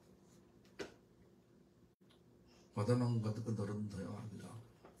 Padanam Gadgadarudhaya gira.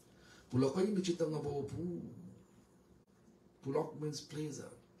 Pulakai nichitanga bopu. Pulak means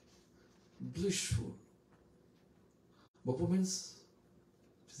pleasure, blissful. Bopu means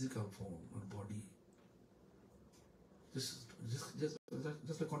physical form or body.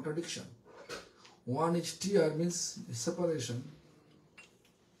 Just a contradiction. One is tear means separation.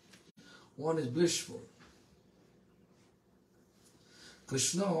 One is blissful.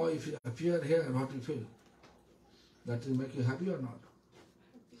 Krishna, if you appear here, what you feel? That will make you happy or not?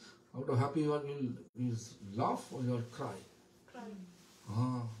 Out of happy you will laugh or you will cry? Cry.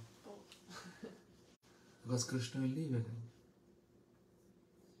 Ah. Because Krishna will leave again.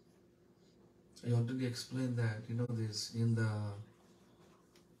 I already explained that, this in the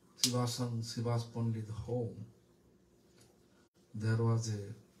Sivas Pandit home, there was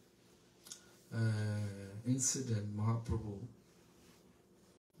a incident, Mahaprabhu,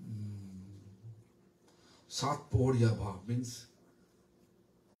 Sat Pohoriya Bhav means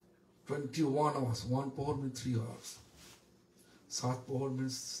 21 hours, 1 pohor means 3 hours. Sat pohor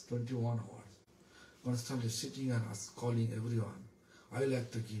means 21 hours. Constantly sitting and calling everyone, I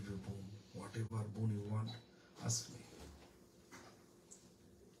like to give you boon. Whatever boon you want, ask me.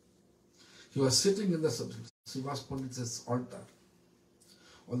 He was sitting in the Sivas Pandit's altar.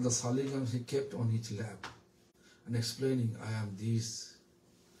 All the saligams he kept on his lap and explaining, I am this.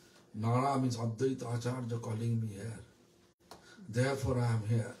 Nara means Advaita Acharya calling me here. Therefore I am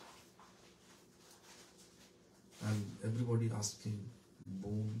here. And everybody asking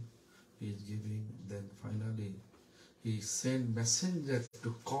boon, he is giving. Then finally he sent messenger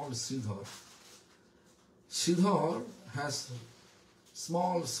to call Sridhar. Sridhar has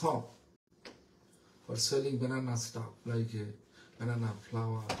small shop for selling banana stuff like banana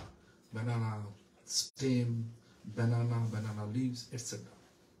flower, banana stem, banana leaves, etc.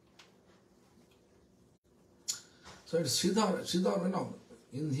 So it's Sridhar,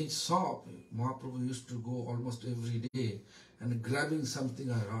 in his shop, Mahaprabhu used to go almost every day and grabbing something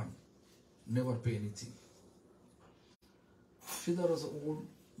I run, never pay anything. Sridhar was old,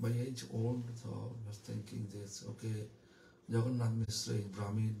 by age old, so I was thinking this, okay, Jagannath Mishra is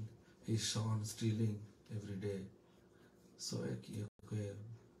Brahmin, his son stealing every day. So okay,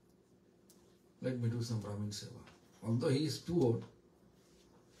 let me do some Brahmin seva. Although he is too old.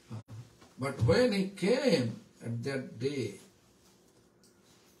 But when he came at that day,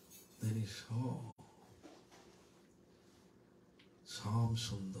 then he saw Sham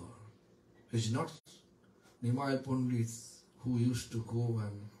Sundar. He's not Nimai Pandit who used to go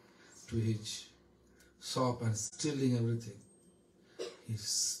and to his shop and stealing everything.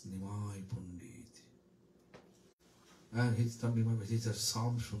 He's Nimai Pandit. And he's not Nimai, he's a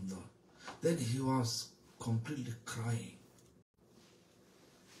Sham Sundar. Then he was completely crying.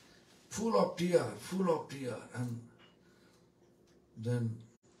 Full of tear. And then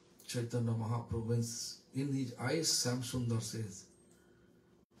Chaitanya Mahaprabhu, in his eyes, Sham Sundar says,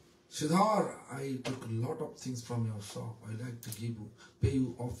 Sridhar, I took a lot of things from your shop. I like to pay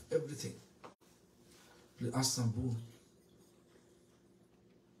you off everything. Please ask some boon.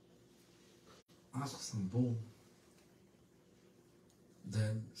 Ask some boon.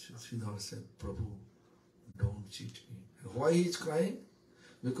 Then Sridhar said, Prabhu, don't cheat me. And why he is crying?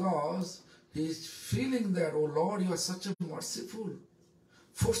 Because he is feeling that, oh Lord, you are such a merciful.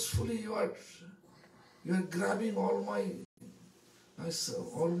 Forcefully you are grabbing all my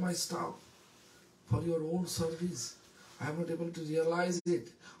stuff for your own service. I am not able to realize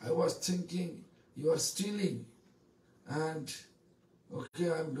it. I was thinking you are stealing, and okay,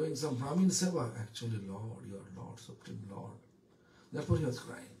 I am doing some Brahmin seva. Actually, Lord, you are Lord, Supreme Lord. Therefore he was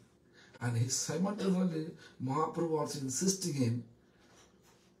crying. And he simultaneously, Mahaprabhu was insisting him,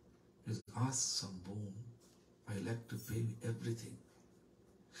 please ask some boon. I like to pay you everything.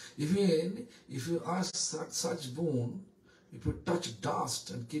 Even if you ask such boon, if you touch dust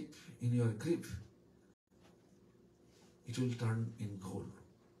and keep in your grip, it will turn in gold.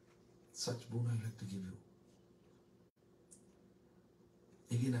 Such boon I like to give you.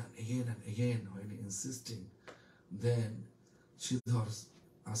 Again and again and again, when insisting, then Sridhar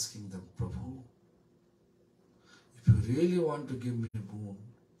asking them, Prabhu, if you really want to give me a boon,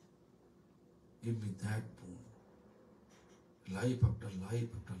 give me that boon. Life after life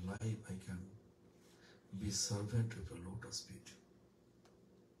after life, I can be servant of your lotus feet.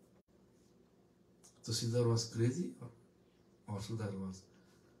 So Sridhar was crazy, or Sridhar was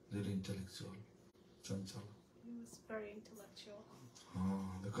really intellectual, Chanchala? He was very intellectual.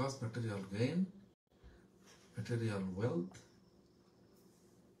 Because material gain, material wealth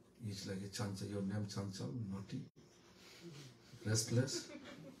is like a Chanchal. Your name Chanchal, naughty, restless.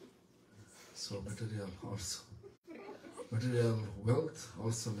 So material wealth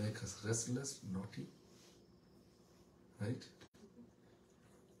also make us restless, naughty, right?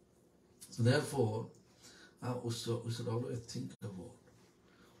 So therefore, we should always think about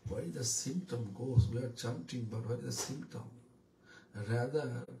why the symptom goes. We are chanting, but why the symptom?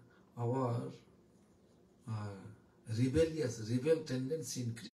 Rather, our rebel tendency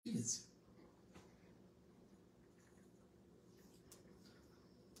increases.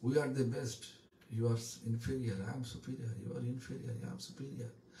 We are the best. You are inferior. I am superior. You are inferior. I am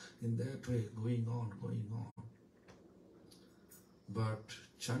superior. In that way, going on. But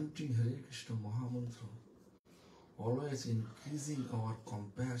chanting Hare Krishna Mahamantra, always increasing our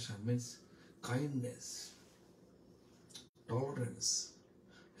compassion, means kindness, tolerance,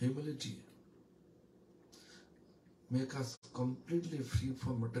 humility, make us completely free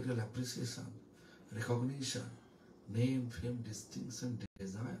from material appreciation, recognition, name, fame, distinction,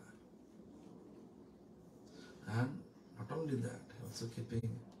 desire. And not only that, also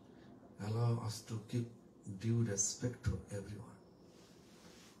allow us to keep due respect to everyone.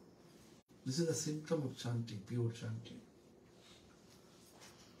 This is a symptom of chanting, pure chanting.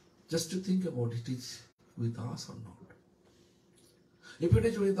 Just to think about it is with us or not. If it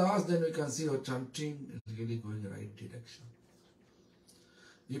is with us, then we can see our chanting is really going in the right direction.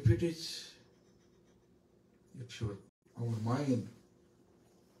 If our mind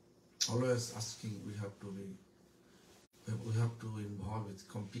always asking, we have to involve with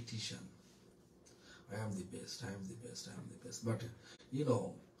competition. I am the best. But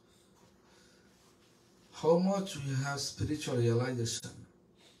how much we have spiritual realization,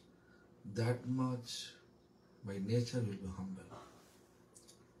 that much by nature will be humble.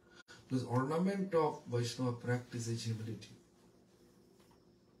 Because ornament of Vaishnava practice is humility.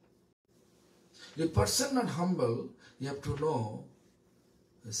 A person not humble, you have to know,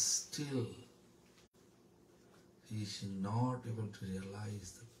 still he is not able to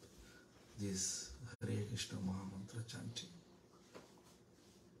realize this Hare Krishna Mahamantra chanting.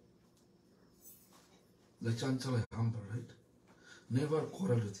 The Chanchala is humble, right? Never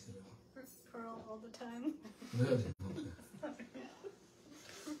quarrel with him. Pearl all the time. Really? Okay.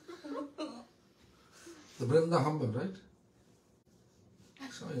 The Vrinda humble, right?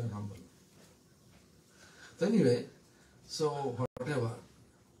 So you are humble. So anyway, so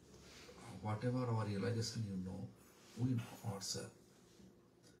whatever our realization we know ourselves.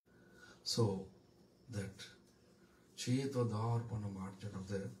 So that Chetvadarpana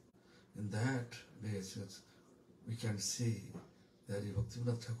Marjana, in that way we can see that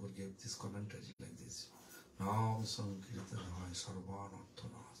Bhaktivinoda Thakur gave this commentary like this. Nam Sankirtanaya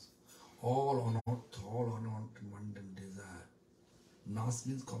Sarvanarthanas. All anartha, mundane desire. Nas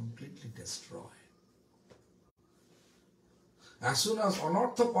means completely destroy. As soon as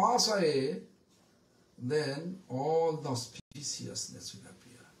anartha pass away, then all the speciousness will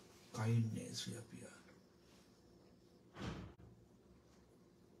appear, kindness will appear.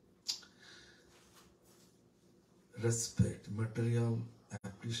 respect, material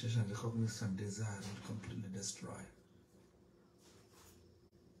appreciation, recognition, desire will completely destroy.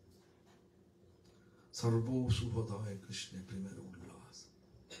 Sarvo Subhodaya Krishna Premera Ullas.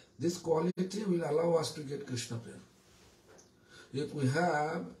 This quality will allow us to get Krishna Prema. If we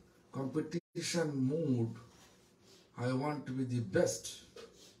have competition mood, I want to be the best,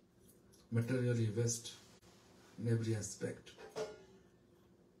 materially best in every aspect.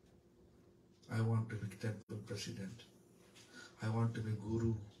 I want to be temple president. I want to be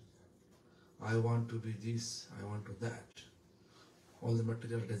guru. I want to be this. I want to that. All the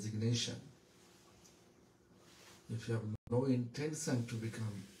material designation. If you have no intention to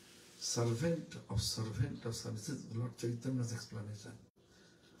become servant of service, this is Lord Chaitanya's explanation.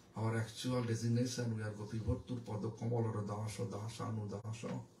 Our actual designation, we are Gopibhattur Pada Kamalara Dasha Dasha Anu Dasha.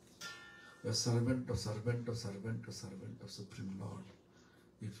 We are servant of Supreme Lord.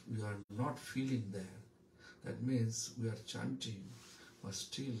 If we are not feeling there, that means we are chanting, but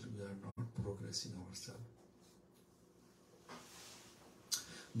still we are not progressing ourselves.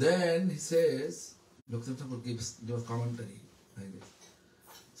 Then he says, Bhakti Thakur gives a commentary like this.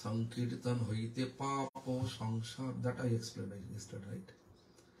 Sankirtan hoite papo sangsar. That I explained yesterday, right?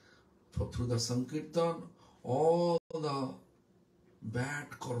 So through the Sankirtan, all the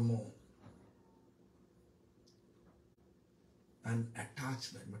bad karma and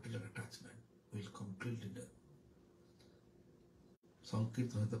attachment, material attachment, will completely die.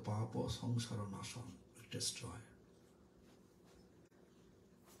 Sankirtan hoite papo sangsara nasan will destroy.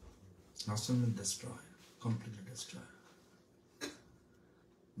 Nasan will destroy, completely destroy.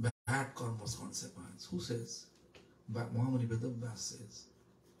 Bad karma's consequence. Who says? Mahamuni Vedabhyas says,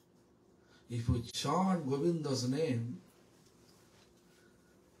 if we chant Govinda's name,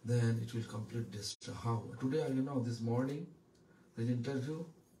 then it will completely destroy. How? Today, this morning, there's an interview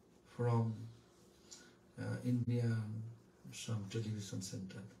from India, some television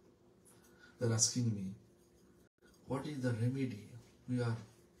center. They're asking me, what is the remedy? We are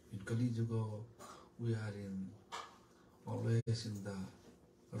in Kali Yuga, we are always in the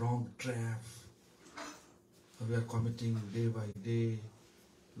wrong trap. We are committing day by day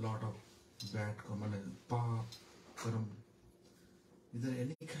lot of bad common and pap, karam. Is there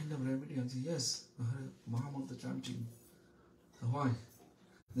any kind of remedy? I say, yes, Mahamantra chanting. Why?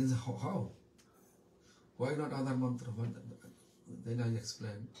 Then say, how? Why not other mantra? Then I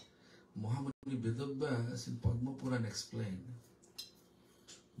explain. Mahamuni Vedabhyas in Padma Puran explained,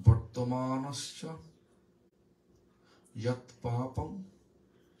 Vartamanascha yat papam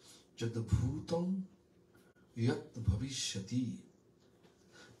jad bhutam yat bhavishyati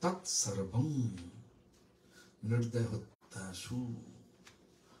tat sarvam nirdayattashu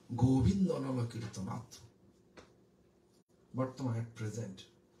govinda nala kirtanat. Vartama at present.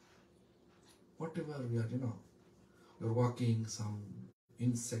 Whatever we are, you're walking, some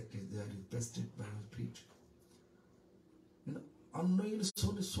insect is there, you pressed it by your feet. Unknowingly,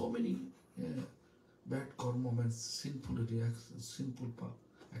 so many bad karma and sinful reactions, sinful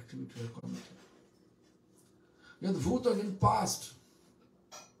activity are committed. Yet bhuta in past.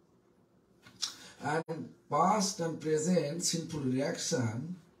 And past and present sinful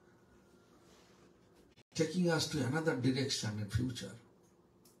reaction taking us to another direction in future.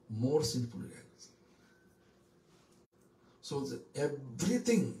 More sinful reaction. So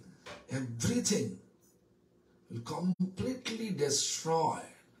everything will completely destroy.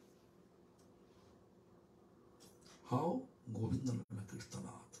 How? Govinda Nana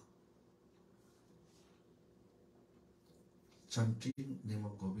Kirtanat. Chanting name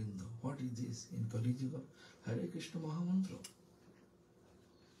of Govinda. What is this? In Kali Yuga, Hare Krishna Mahamantra.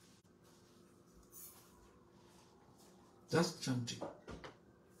 Just chanting.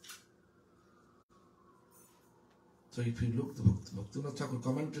 So if you look the Bhaktivinoda Thakur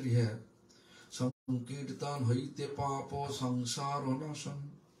commentary here, Sankirtan hoite papo sangsara nasan.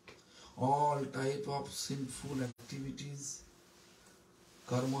 All type of sinful activities,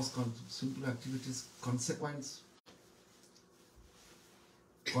 karmas, sinful activities, consequence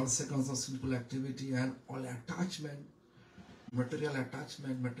of sinful activity, and all attachment, material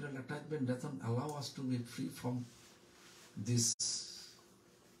attachment doesn't allow us to be free from this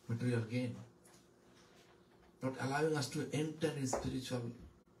material gain, not allowing us to enter in spiritual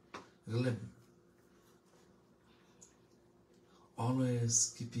realm,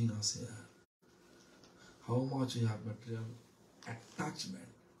 always keeping us here. How much you have material attachment,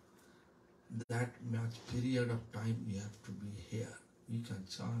 that much period of time you have to be here. You can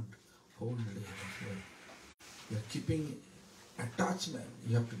chant whole day here. You are keeping attachment,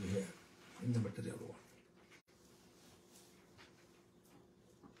 you have to be here in the material world.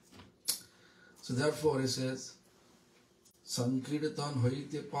 So therefore he says, Sankirtan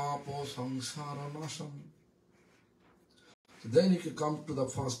hoite papo samsara nasham. So then you can come to the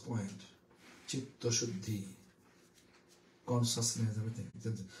first point. Chitta Shuddhi. Consciousness, everything.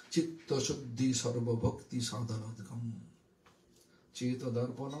 Chitta Shuddhi Sarva Bhakti Sadhanadhikam. Chitta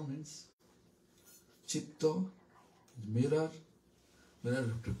Darpana means Chitta, mirror. Mirror you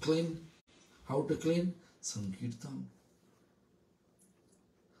have to clean. How to clean? Sankirtan.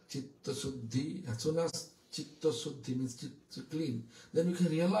 Chitta Shuddhi. As soon as Chitta Shuddhi means Chitta clean, then you can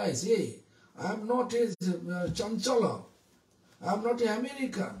realize, hey, I am not a Chanchala. I am not an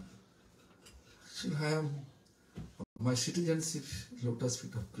American. Actually, I am my citizenship, lotus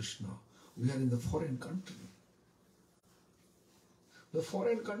feet of Krishna. We are in the foreign country. The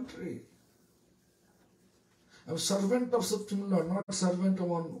foreign country. I am servant of Supreme Lord, not servant of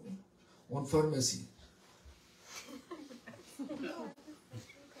one pharmacy.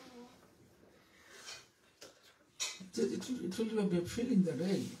 It will be a feeling that,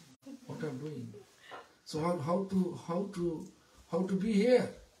 hey, what I'm doing. So how to be here?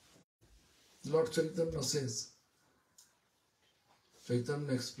 Lord Chaitanya says.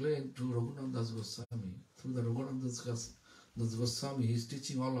 Chaitanya explained to Raghunath Das Goswami. Through the Raghunath Das Goswami, he is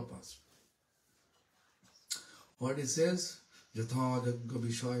teaching all of us. What he says? Yatha jagga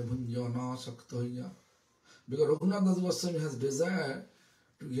vishay bhunjana saktoya. Because Raghunath Das Goswami has desire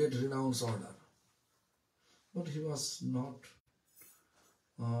to get renounce order. But he was not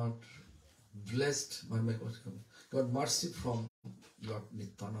blessed by my God. Got mercy from Lord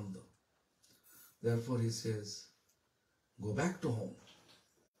Nityananda. Therefore he says, go back to home.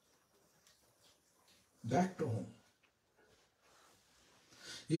 Back to home.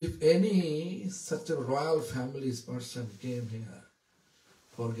 If any such a royal family's person came here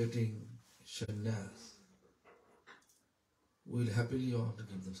for getting sannyas, we'll happily want to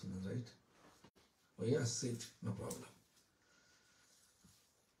give them sannyas, right? Oh yes, sit, no problem.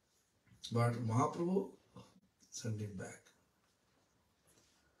 But Mahaprabhu sent him back.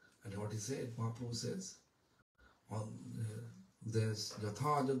 And what he said, Mahaprabhu says, there's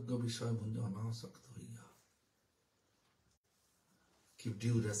Yatha Jagga Vishay Bhunjana Saktoya. Give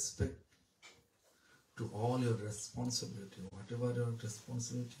due respect to all your responsibility, whatever your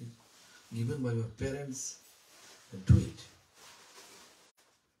responsibility given by your parents, do it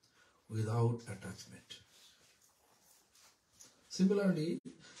without attachment. Similarly,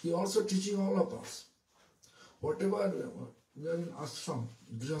 he also teaching all of us, whatever we are in ashram,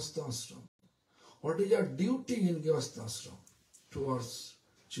 grihastha ashram, what is your duty in grihastha ashram towards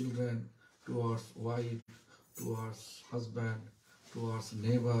children, towards wife, towards husband, towards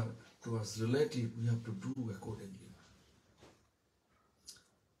neighbor, towards relative, we have to do accordingly.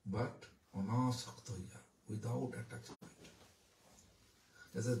 But anasaktoya, without attachment.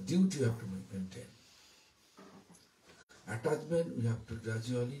 There's a duty you have to maintain. Attachment we have to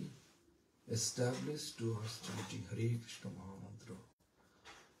gradually establish towards chanting Hare Krishna Mahamantra,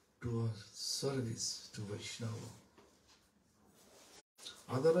 towards service to Vaishnava.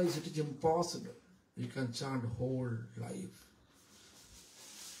 Otherwise it is impossible. You can chant whole life.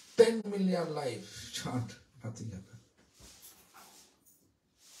 10 million life chant, nothing happens.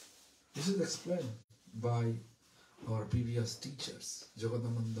 This is explained by our previous teachers,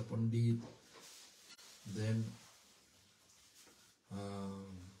 Jagadananda Pandit, then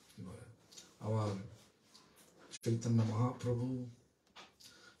our Chaitanya Mahaprabhu,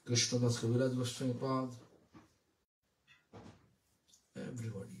 Krishnadas Kaviraj Goswami Pad,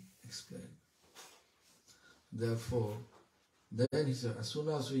 everybody explained. Therefore, then he said, as soon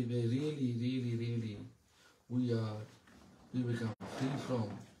as we really, we become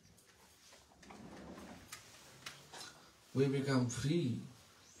free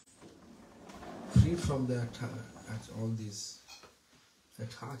from that all this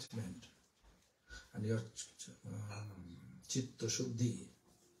attachment and your chitta shuddhi,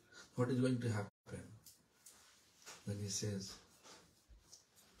 what is going to happen? Then he says,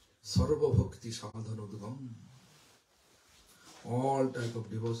 sarva bhakti sadhanudgam, all type of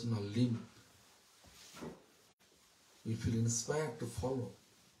devotional link, we feel inspired to follow.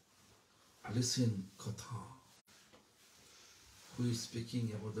 Listen, katha. Who is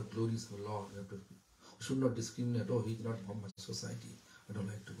speaking about the glories of the Lord? We should not discriminate. Oh, he is not from my society. I don't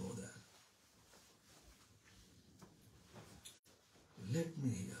like to go there. Let me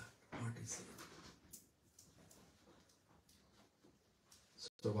hear what he said.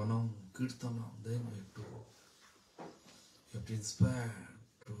 Savanam, Kirtanam, then you have to inspire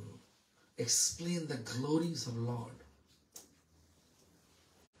to explain the glories of Lord.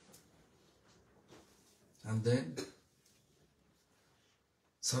 And then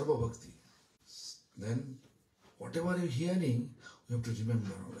Sarva Bhakti. Then whatever you're hearing, you have to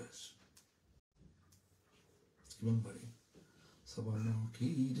remember always. Remembering. Savana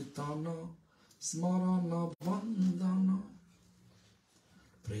kirtana smarana vandana.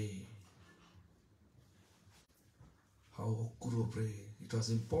 Pray. How Okuro prayed. It was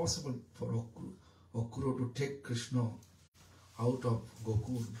impossible for Okuro to take Krishna out of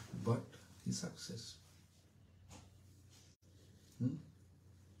Gokul, but he success.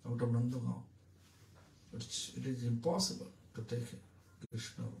 Out of Nandagaon. But it is impossible to take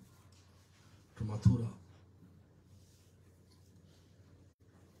Krishna to Mathura.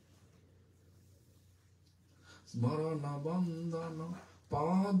 Smarana bandana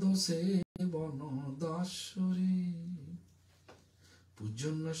pado sevana dashuri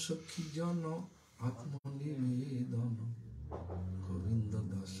pujana sakhi jana atma nivedana Govinda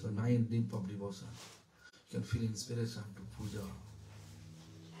dasa. 9 deep of devotion. You can feel inspiration to puja.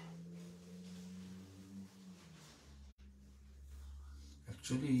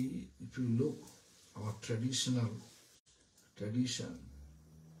 Actually, if you look our tradition,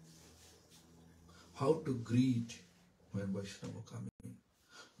 how to greet when Vaishnava come in,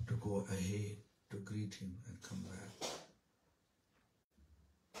 to go ahead, to greet him and come back.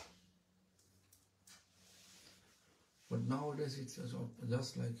 But nowadays it's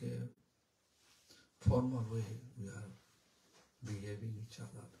just like a formal way we are behaving each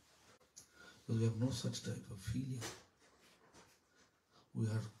other. Because we have no such type of feeling. We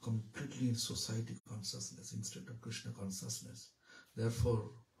are completely in society consciousness instead of Krishna consciousness.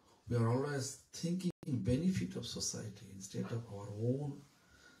 Therefore, we are always thinking benefit of society instead of our own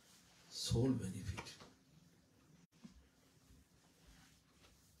soul benefit.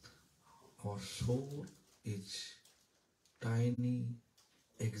 Our soul is tiny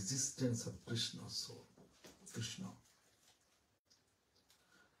existence of Krishna's soul.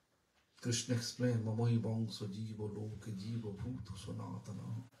 Krishna explained, Mamoi Bangso Jiva Loke Jiva Bhuta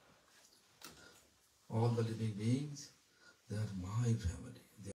Sanatana. All the living beings, they are my family.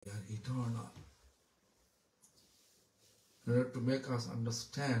 They are eternal. In order to make us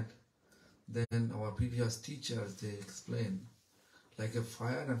understand, then our previous teachers, they explain, like a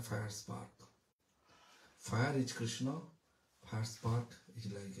fire and fire spark. Fire is Krishna, fire spark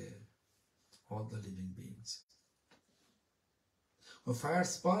is like all the living beings. A fire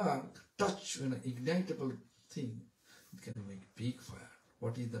spark touch an ignitable thing, it can make big fire.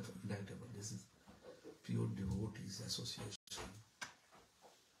 What is that ignitable? This is pure devotees association.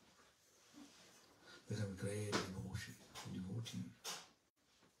 They have great devotee.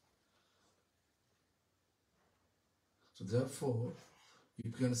 So therefore,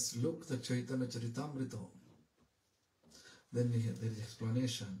 you can look the Chaitanya Charitamrita. Then there is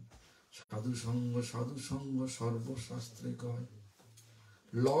explanation. Sadhu Sangha, Sarva Shastrikaya.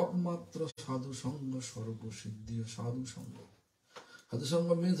 Lord Matra Sadhu Sangha, Sarva Siddhya Sadhu Sangha. Sadhu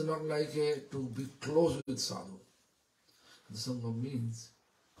Sangha means not like to be close with Sadhu. Sadhu Sangha means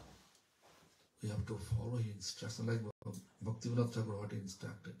we have to follow his instruction, like Bhaktivinoda Thakur, what he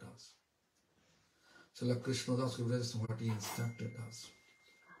instructed us. So like Krishna Das Kaviraj, what he instructed us.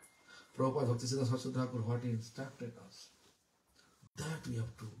 Prabhupada Bhaktisiddhanta Saraswati Thakur, what he instructed us. That we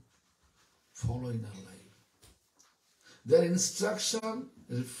have to follow in our life. Their instruction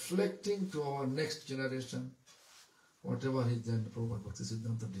reflecting to our next generation, whatever is then Prabhupada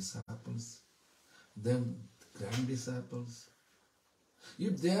Bhaktisiddhanta disciples, then grand disciples.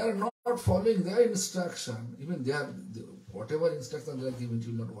 If they are not following their instruction, even whatever instruction they are given, it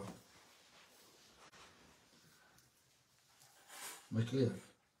will not work. Am I clear?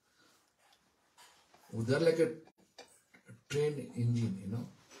 They are like a train engine,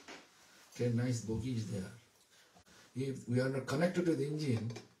 Train nice bogie is there. If we are not connected to the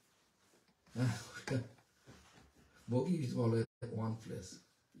engine, bogie is always at one place.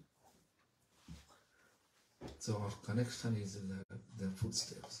 So our connection is the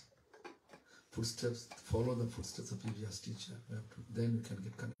footsteps. Follow the footsteps of previous teacher. Then we can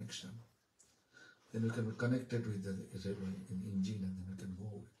get connection. Then we can be connected with the engine and then we can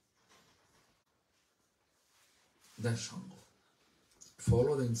go. That's Sangha.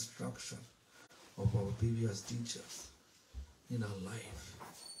 Follow the instruction of our previous teachers in our life.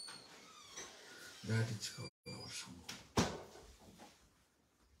 That is called our Sangha.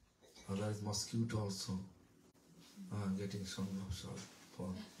 Otherwise, mosquito also getting Sangha for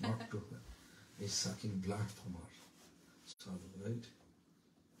not to is sucking blood from our sadhu, right?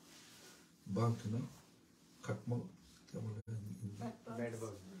 Bug, Katmal, Bed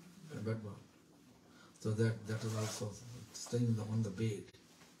bug. Bed bug. So that is also staying on the bed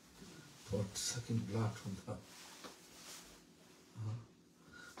for sucking blood from the.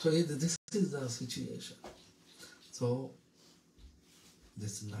 So this is the situation. So,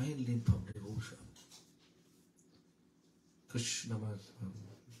 this 9 limb of devotion, Krishna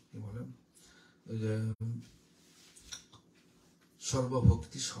Sarva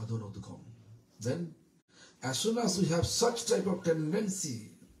Bhakti Sadhana Udgam. Then, as soon as we have such type of tendency,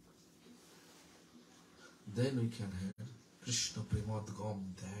 then we can have Krishna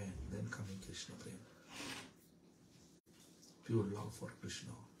Premadgam, then coming Krishna Prem. Pure love for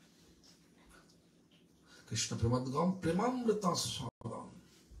Krishna. Krishna Premadgam, Premamrita Sadhana.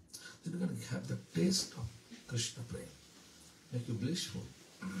 Then you're going to have the taste of Krishna Prem. Make you blissful.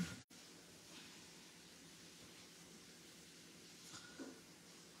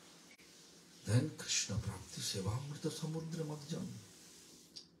 Then Krishna Prapti Sevamrita Samudra Madhyam.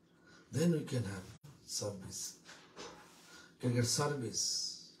 Then we can have service. You can get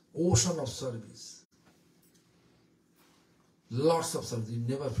service. Ocean of service. Lots of service. You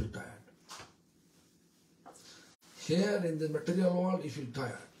never feel tired. Here in the material world, you feel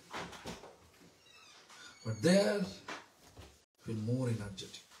tired. But there, you feel more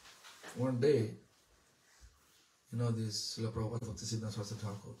energetic. One day, this Srila Prabhupada Bhakti Siddhanta Saraswati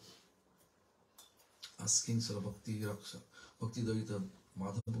Thakur asking Srila Bhakti Raksha, Bhakti Daita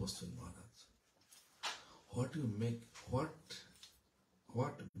Madhava Goswami Maharaj,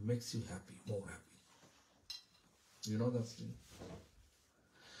 what makes you happy, more happy? You know that thing?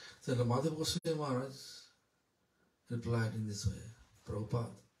 So Madhava Goswami Maharaj replied in this way,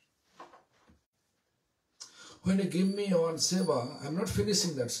 Prabhupada, when you give me one seva, I am not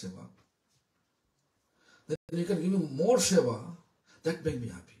finishing that seva. Then you can give me more seva, that makes me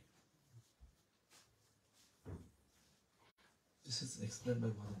happy. This is explained by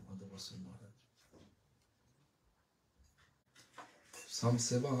Madhava Goswami Maharaj. Some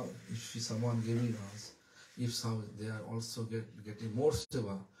seva, if someone giving us, if some, they are also getting more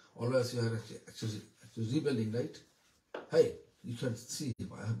seva, always you are actually rebelling, right? Hey, you can see,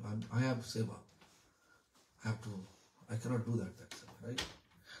 I have seva. I cannot do that seva, right?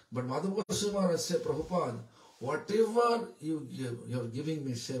 But Madhava Goswami Maharaj said, Prabhupada, whatever you are giving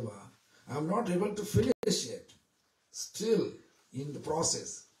me seva, I am not able to finish yet. Still in the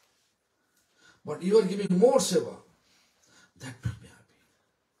process. But you are giving more seva. That makes me happy.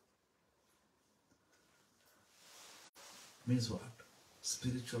 Means what?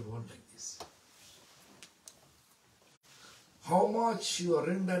 Spiritual world like this. How much you are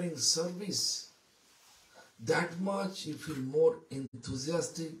rendering service, that much you feel more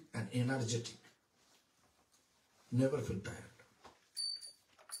enthusiastic and energetic. Never feel tired.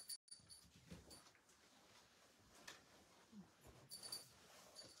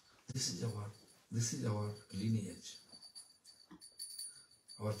 This is our lineage.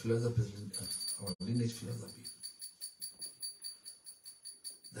 Our philosophy, our lineage philosophy.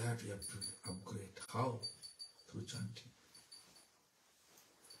 That we have to upgrade. How? Through chanting.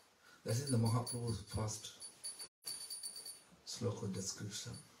 That is the Mahaprabhu's first sloka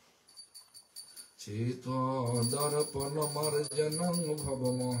description. Chetva darapana marjanam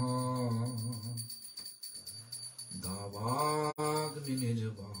bhavamaha davagni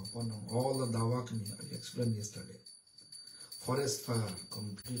nijavapanam. All the davagni I explained yesterday. Forest fire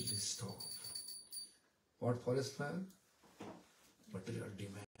completely stop. What forest fire? Material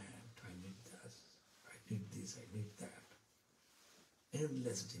demand. I need that. I need this. I need that.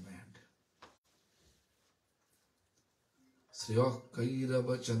 Endless demand. Sriya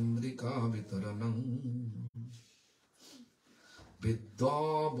Kairava Chandrika Vitaranam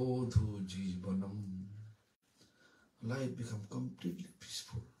Vidya Bodhu Jivanam. Life become completely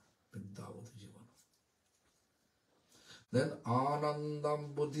peaceful. Vidya Bodhu Jivanam. Then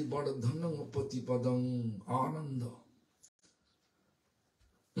Anandam Buddhi Bodhanam Patipadam. Ananda.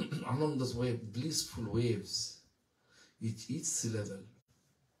 Ananda's wave, blissful waves. Each syllable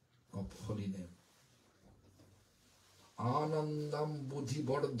of holy name. Anandam Buddhi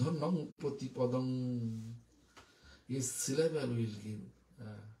Bodhanam Patipadam. Each syllable will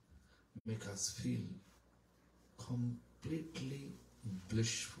make us feel completely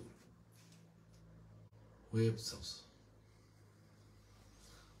blissful. Waves of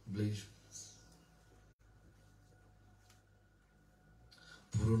bliss.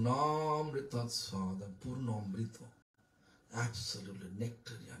 Purnamrita Swadam, Purnamrita. Absolutely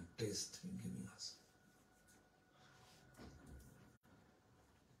nectarian taste in giving us.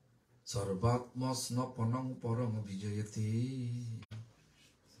 Sarvatma snapanam parang vijayati.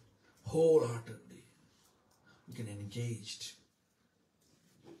 Wholeheartedly, we can engage.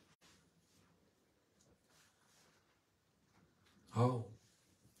 How?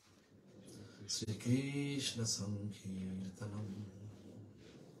 Sri Krishna Sankirtanam.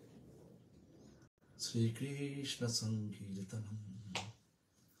 Sri Krishna Sankirtanam.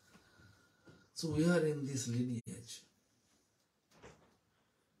 So we are in this lineage.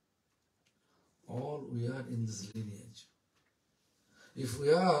 All we are in this lineage. If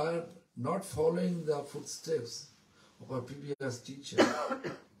we are not following the footsteps of our previous teacher,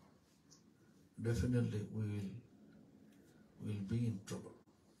 definitely we will be in trouble.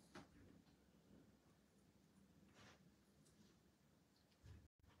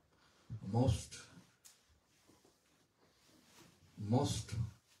 Most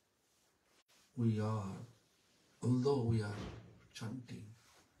we are, although we are chanting,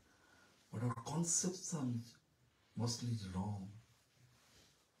 but our conception mostly is wrong.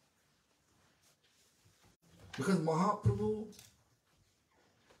 Because Mahaprabhu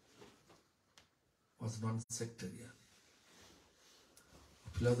was non-sectarian,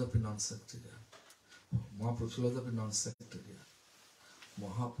 philosophy non-sectarian. Mahaprabhu's philosophy non-sectarian.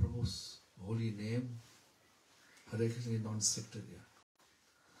 Mahaprabhu's holy name, Hare Krishna, is non-sectarian.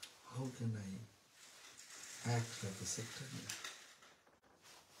 How can I act like a sectarian?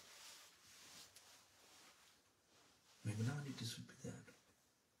 Magnanimity should be there.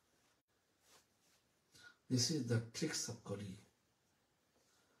 This is the tricks of Kali.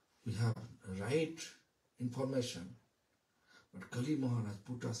 We have right information, but Kali Maharaj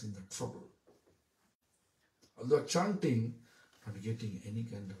put us in the trouble. Although chanting, not getting any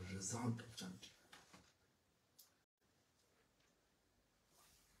kind of result of chanting.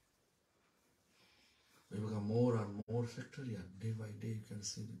 We become more and more sectarian. Day by day you can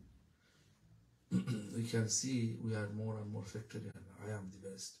see we can see we are more and more sectarian. I am the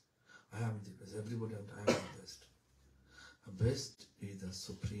best. I am the best. Everybody, I am the best. The best is the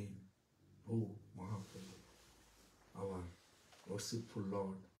Supreme, who Mahaprabhu, our worshipful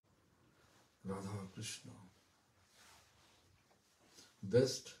Lord, Radha Krishna.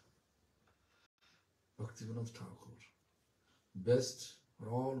 Best, Bhaktivinoda Thakur. Best are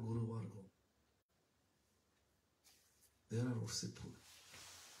all Guru Varga. They are worshipful.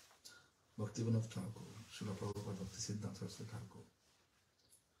 Bhaktivinoda Thakur, Srila Prabhupada, Bhakti Siddhanta Saraswati Thakur.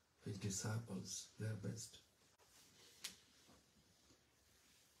 His disciples, they are best.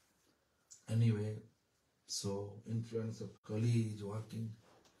 Anyway, so influence of Kali is working,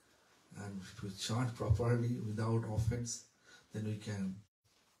 and if we chant properly without offense, then we can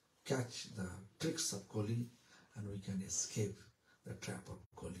catch the tricks of Kali and we can escape the trap of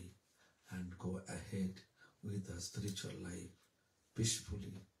Kali and go ahead with the spiritual life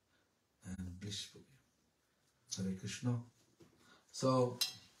peacefully and blissfully. Hare Krishna. So,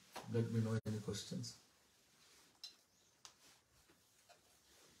 let me know any questions.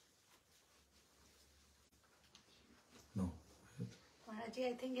 No. Maharaj,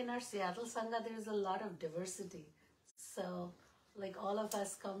 I think in our Seattle Sangha there is a lot of diversity. So, like all of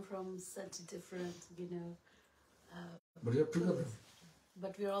us come from such different, But you're together.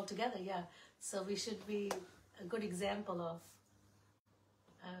 but we're all together, yeah. So we should be a good example of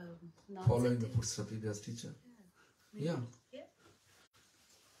Following the footsteps of previous teacher. Yeah. Yeah.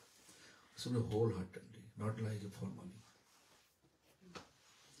 So wholeheartedly, not like formally.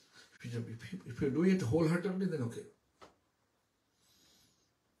 If you do it wholeheartedly, then okay.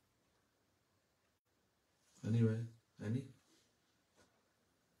 Anyway, any?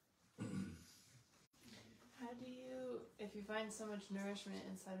 How do you, if you find so much nourishment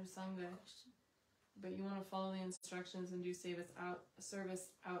in Sadhu Sangha, but you want to follow the instructions and do service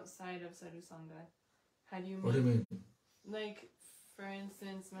outside of Sadhu Sangha, how do you What do you mean? Like, for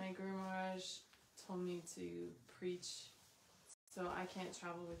instance, my Guru Maharaj told me to preach, so I can't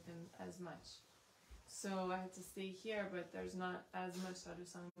travel with him as much. So I have to stay here, but there's not as much Sadhu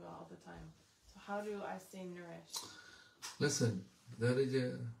Sangha all the time. So how do I stay nourished? Listen, there is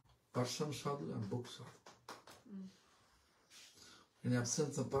a person sadhu and book sadhu. In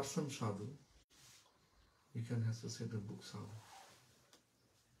absence of person sadhu, you can associate with book sadhu.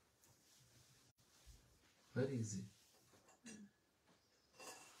 Very easy.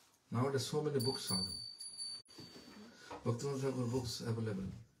 Nowadays, so many books sadhu. Bhaktivinoda Thakur books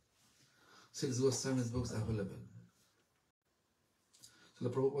available. 6 Goswami's books available.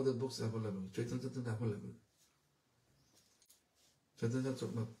 Srila Prabhupada's books available. Chaitanya Chaitanya available. Chaitanya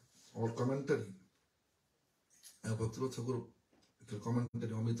Chaitanya, all commentary. And Bhaktivinoda Thakur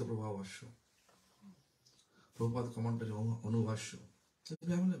commentary, Amrita Prabha Vasya. Prabhupada commentary, Anu Vasya. It will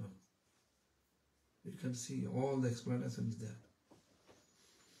be available. You can see all the explanations there.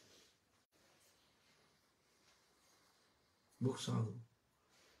 Book sadhu.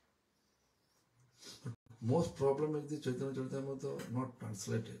 But most problem is the Chaitanya Charitamrita not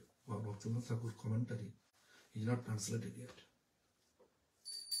translated. Or Bhaktivinoda Thakur commentary is not translated yet.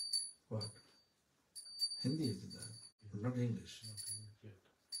 What? Hindi is there, not English.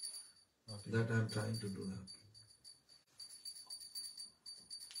 That I am trying to do that.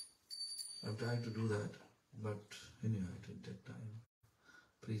 I'm trying to do that, but anyway, it will take time.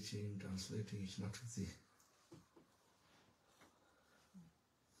 Preaching, translating is not easy.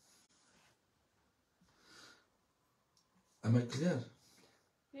 Am I clear?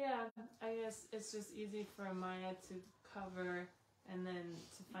 Yeah, I guess it's just easy for Maya to cover and then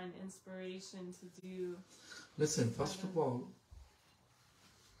to find inspiration to do. Listen, first of all,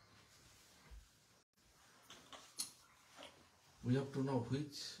 we have to know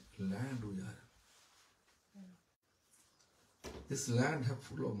which land we are. This land is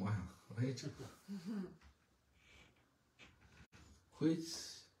full of Maya, right? Which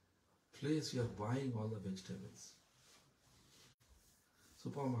place you are buying all the vegetables?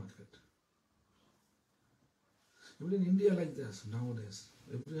 Supermarket. Even in India like this nowadays,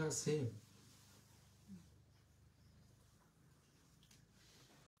 everywhere same.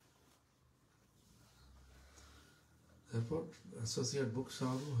 Therefore, associate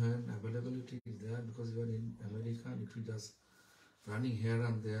bookshelf and availability is there because you are in America and if you just running here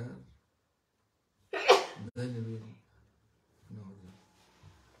and there, then you will know.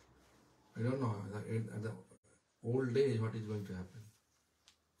 I don't know at the old days what is going to happen.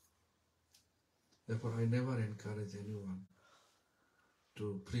 Therefore, I never encourage anyone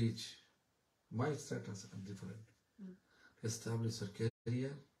to preach. My status is different. Establish a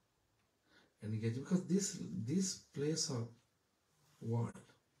career and engage because this place of world,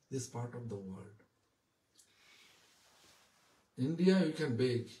 this part of the world. India, you can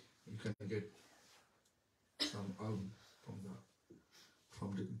bake, you can get some alms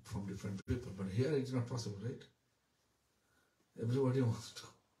from different people, but here it's not possible, right? Everybody wants to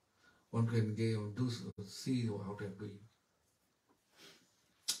engage or see how they are doing.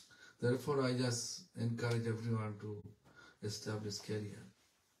 Therefore, I just encourage everyone to establish career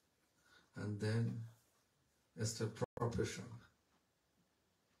and then establish profession,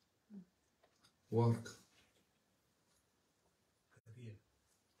 work,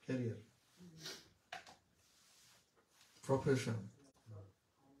 career, profession,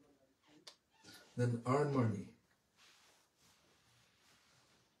 then earn money.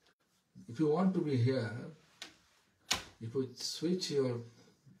 If you want to be here, if you switch your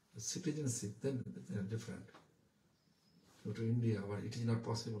citizenship, then they are different. Go to India, but it is not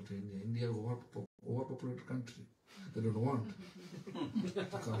possible to India. India is overpopulated country. They don't want to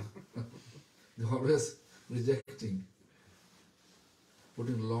come. They are always rejecting,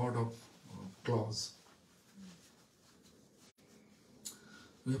 putting a lot of clause.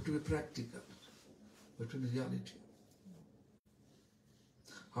 We have to be practical, but in reality.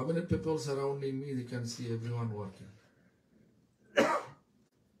 How many people surrounding me, they can see everyone working.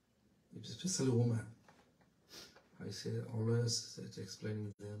 Especially women. I say always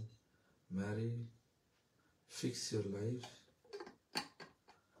explaining them, marry, fix your life.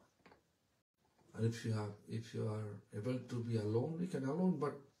 And if you are able to be alone, you can alone,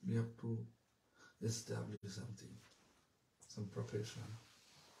 but you have to establish something, some profession.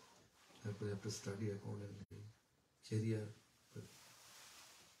 You have to study accordingly, career.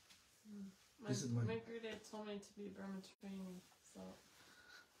 My guru told me to be Burma training, so.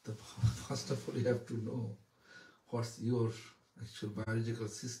 First of all, you have to know what's your actual biological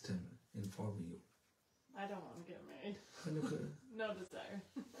system informing you. I don't want to get married. Okay. No desire.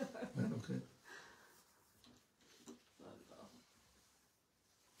 Okay. Not at all.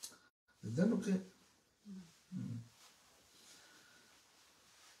 Then okay.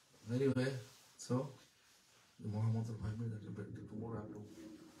 Anyway, so the Muhammad al me that you better tomorrow I have to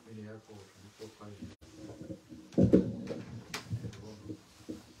in the airport before 5.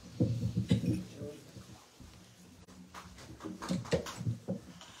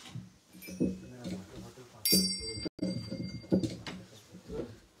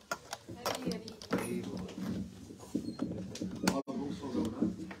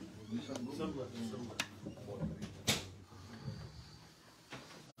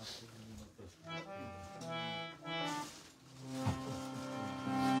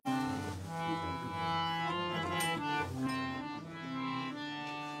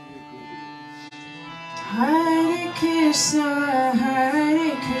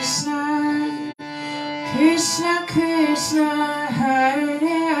 Hare Krishna, Krishna Krishna, Hare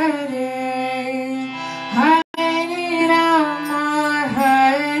Hare,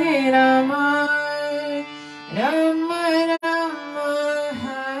 Hare Rama, Rama Rama,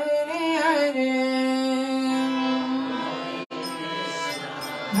 Hare Hare.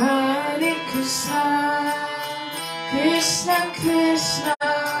 Hare Krishna, Krishna Krishna,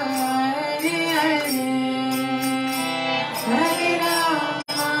 Hare Hare.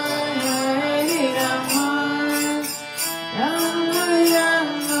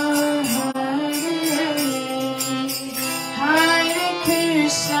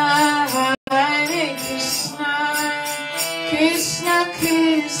 Krishna, Hare Krishna, Krishna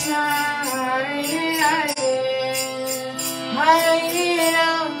Krishna, Hare Hare, Hare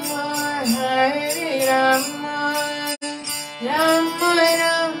Rama, Hare Rama, Rama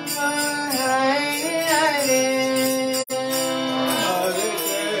Rama, Hare Hare,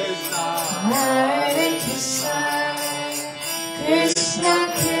 Hare Krishna, Krishna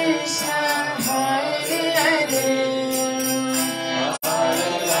Krishna, Hare Hare,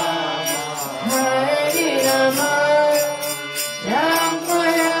 Hare Rama, Rama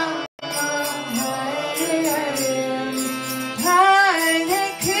Rama, Hare Hare, Hare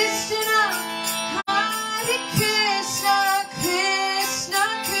Krishna, Krishna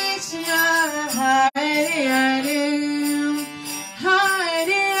Krishna, Hare Hare,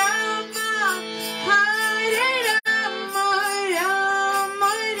 Hare Rama, Rama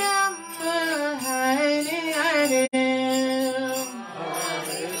Rama, Hare Hare,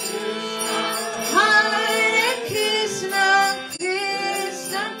 Hare Krishna,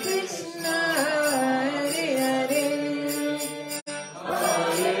 Krishna Krishna, Hare Hare,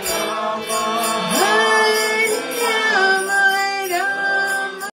 Hare Rama, Rama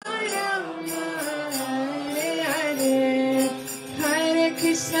Rama, Hare Hare, Hare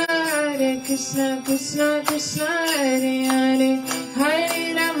Krishna, Krishna Krishna, Hare Hare,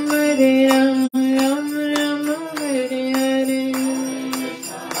 Hare Rama, Rama Rama, Hare Hare,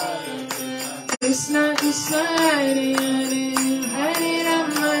 Krishna Krishna, Hare Hare, Hare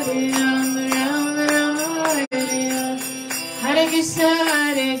Rama, Rama Rama, Hare Hare, Hare Krishna,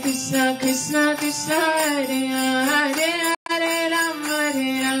 Krishna Krishna, Hare Hare, Hare Rama,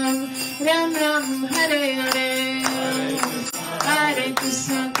 Rama Rama, Hare Hare, Hare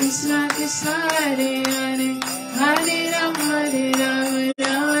Krishna Krishna, Hare Hare, Hare Rama,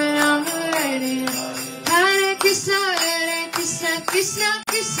 Rama Rama, Hare Hare, Hare Krishna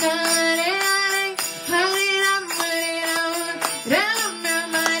Krishna, Hare Hare, Hare Rama, Rama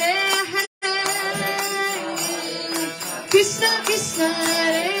Rama, Hare Hare, Krishna Krishna,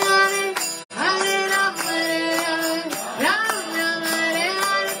 Hare Hare, Hare Rama, Rama Rama, Hare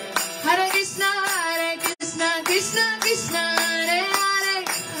Hare, Hare Krishna Krishna, Krishna Hare Hare,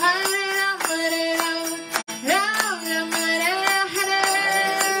 Hare Rama, Rama Rama, Hare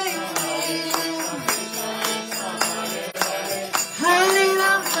Hare, Hare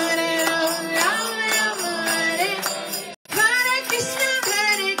Rama, Rama Rama, Hare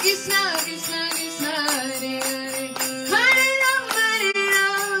Hare Krishna Krishna, Hare Hare, Hare Rama,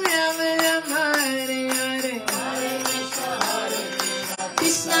 Rama Rama, Hare Hare,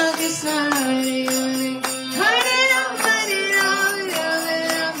 Krishna Krishna, Hare Hare, Hare Rama, Rama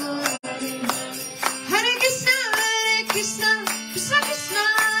Rama, Hare Krishna Krishna, Krishna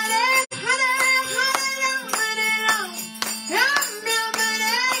Hare Hare, Hare Rama, Rama Rama, Hare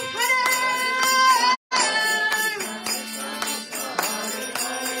Hare, Hare Rama,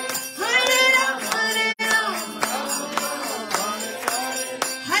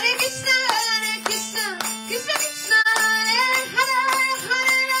 Hare Krishna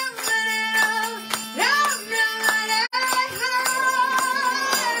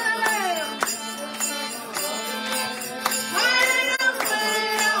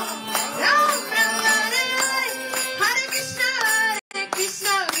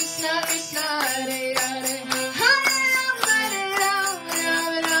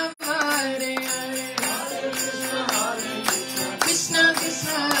Krishna,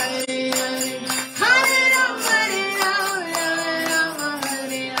 Krishna Hare Hare, Hare Rama, Rama Rama,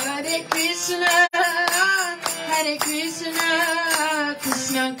 Hare Hare Krishna,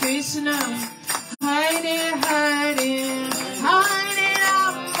 Krishna Krishna, Hare Hare, Hare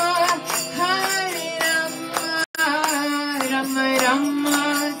Rama, Rama Rama,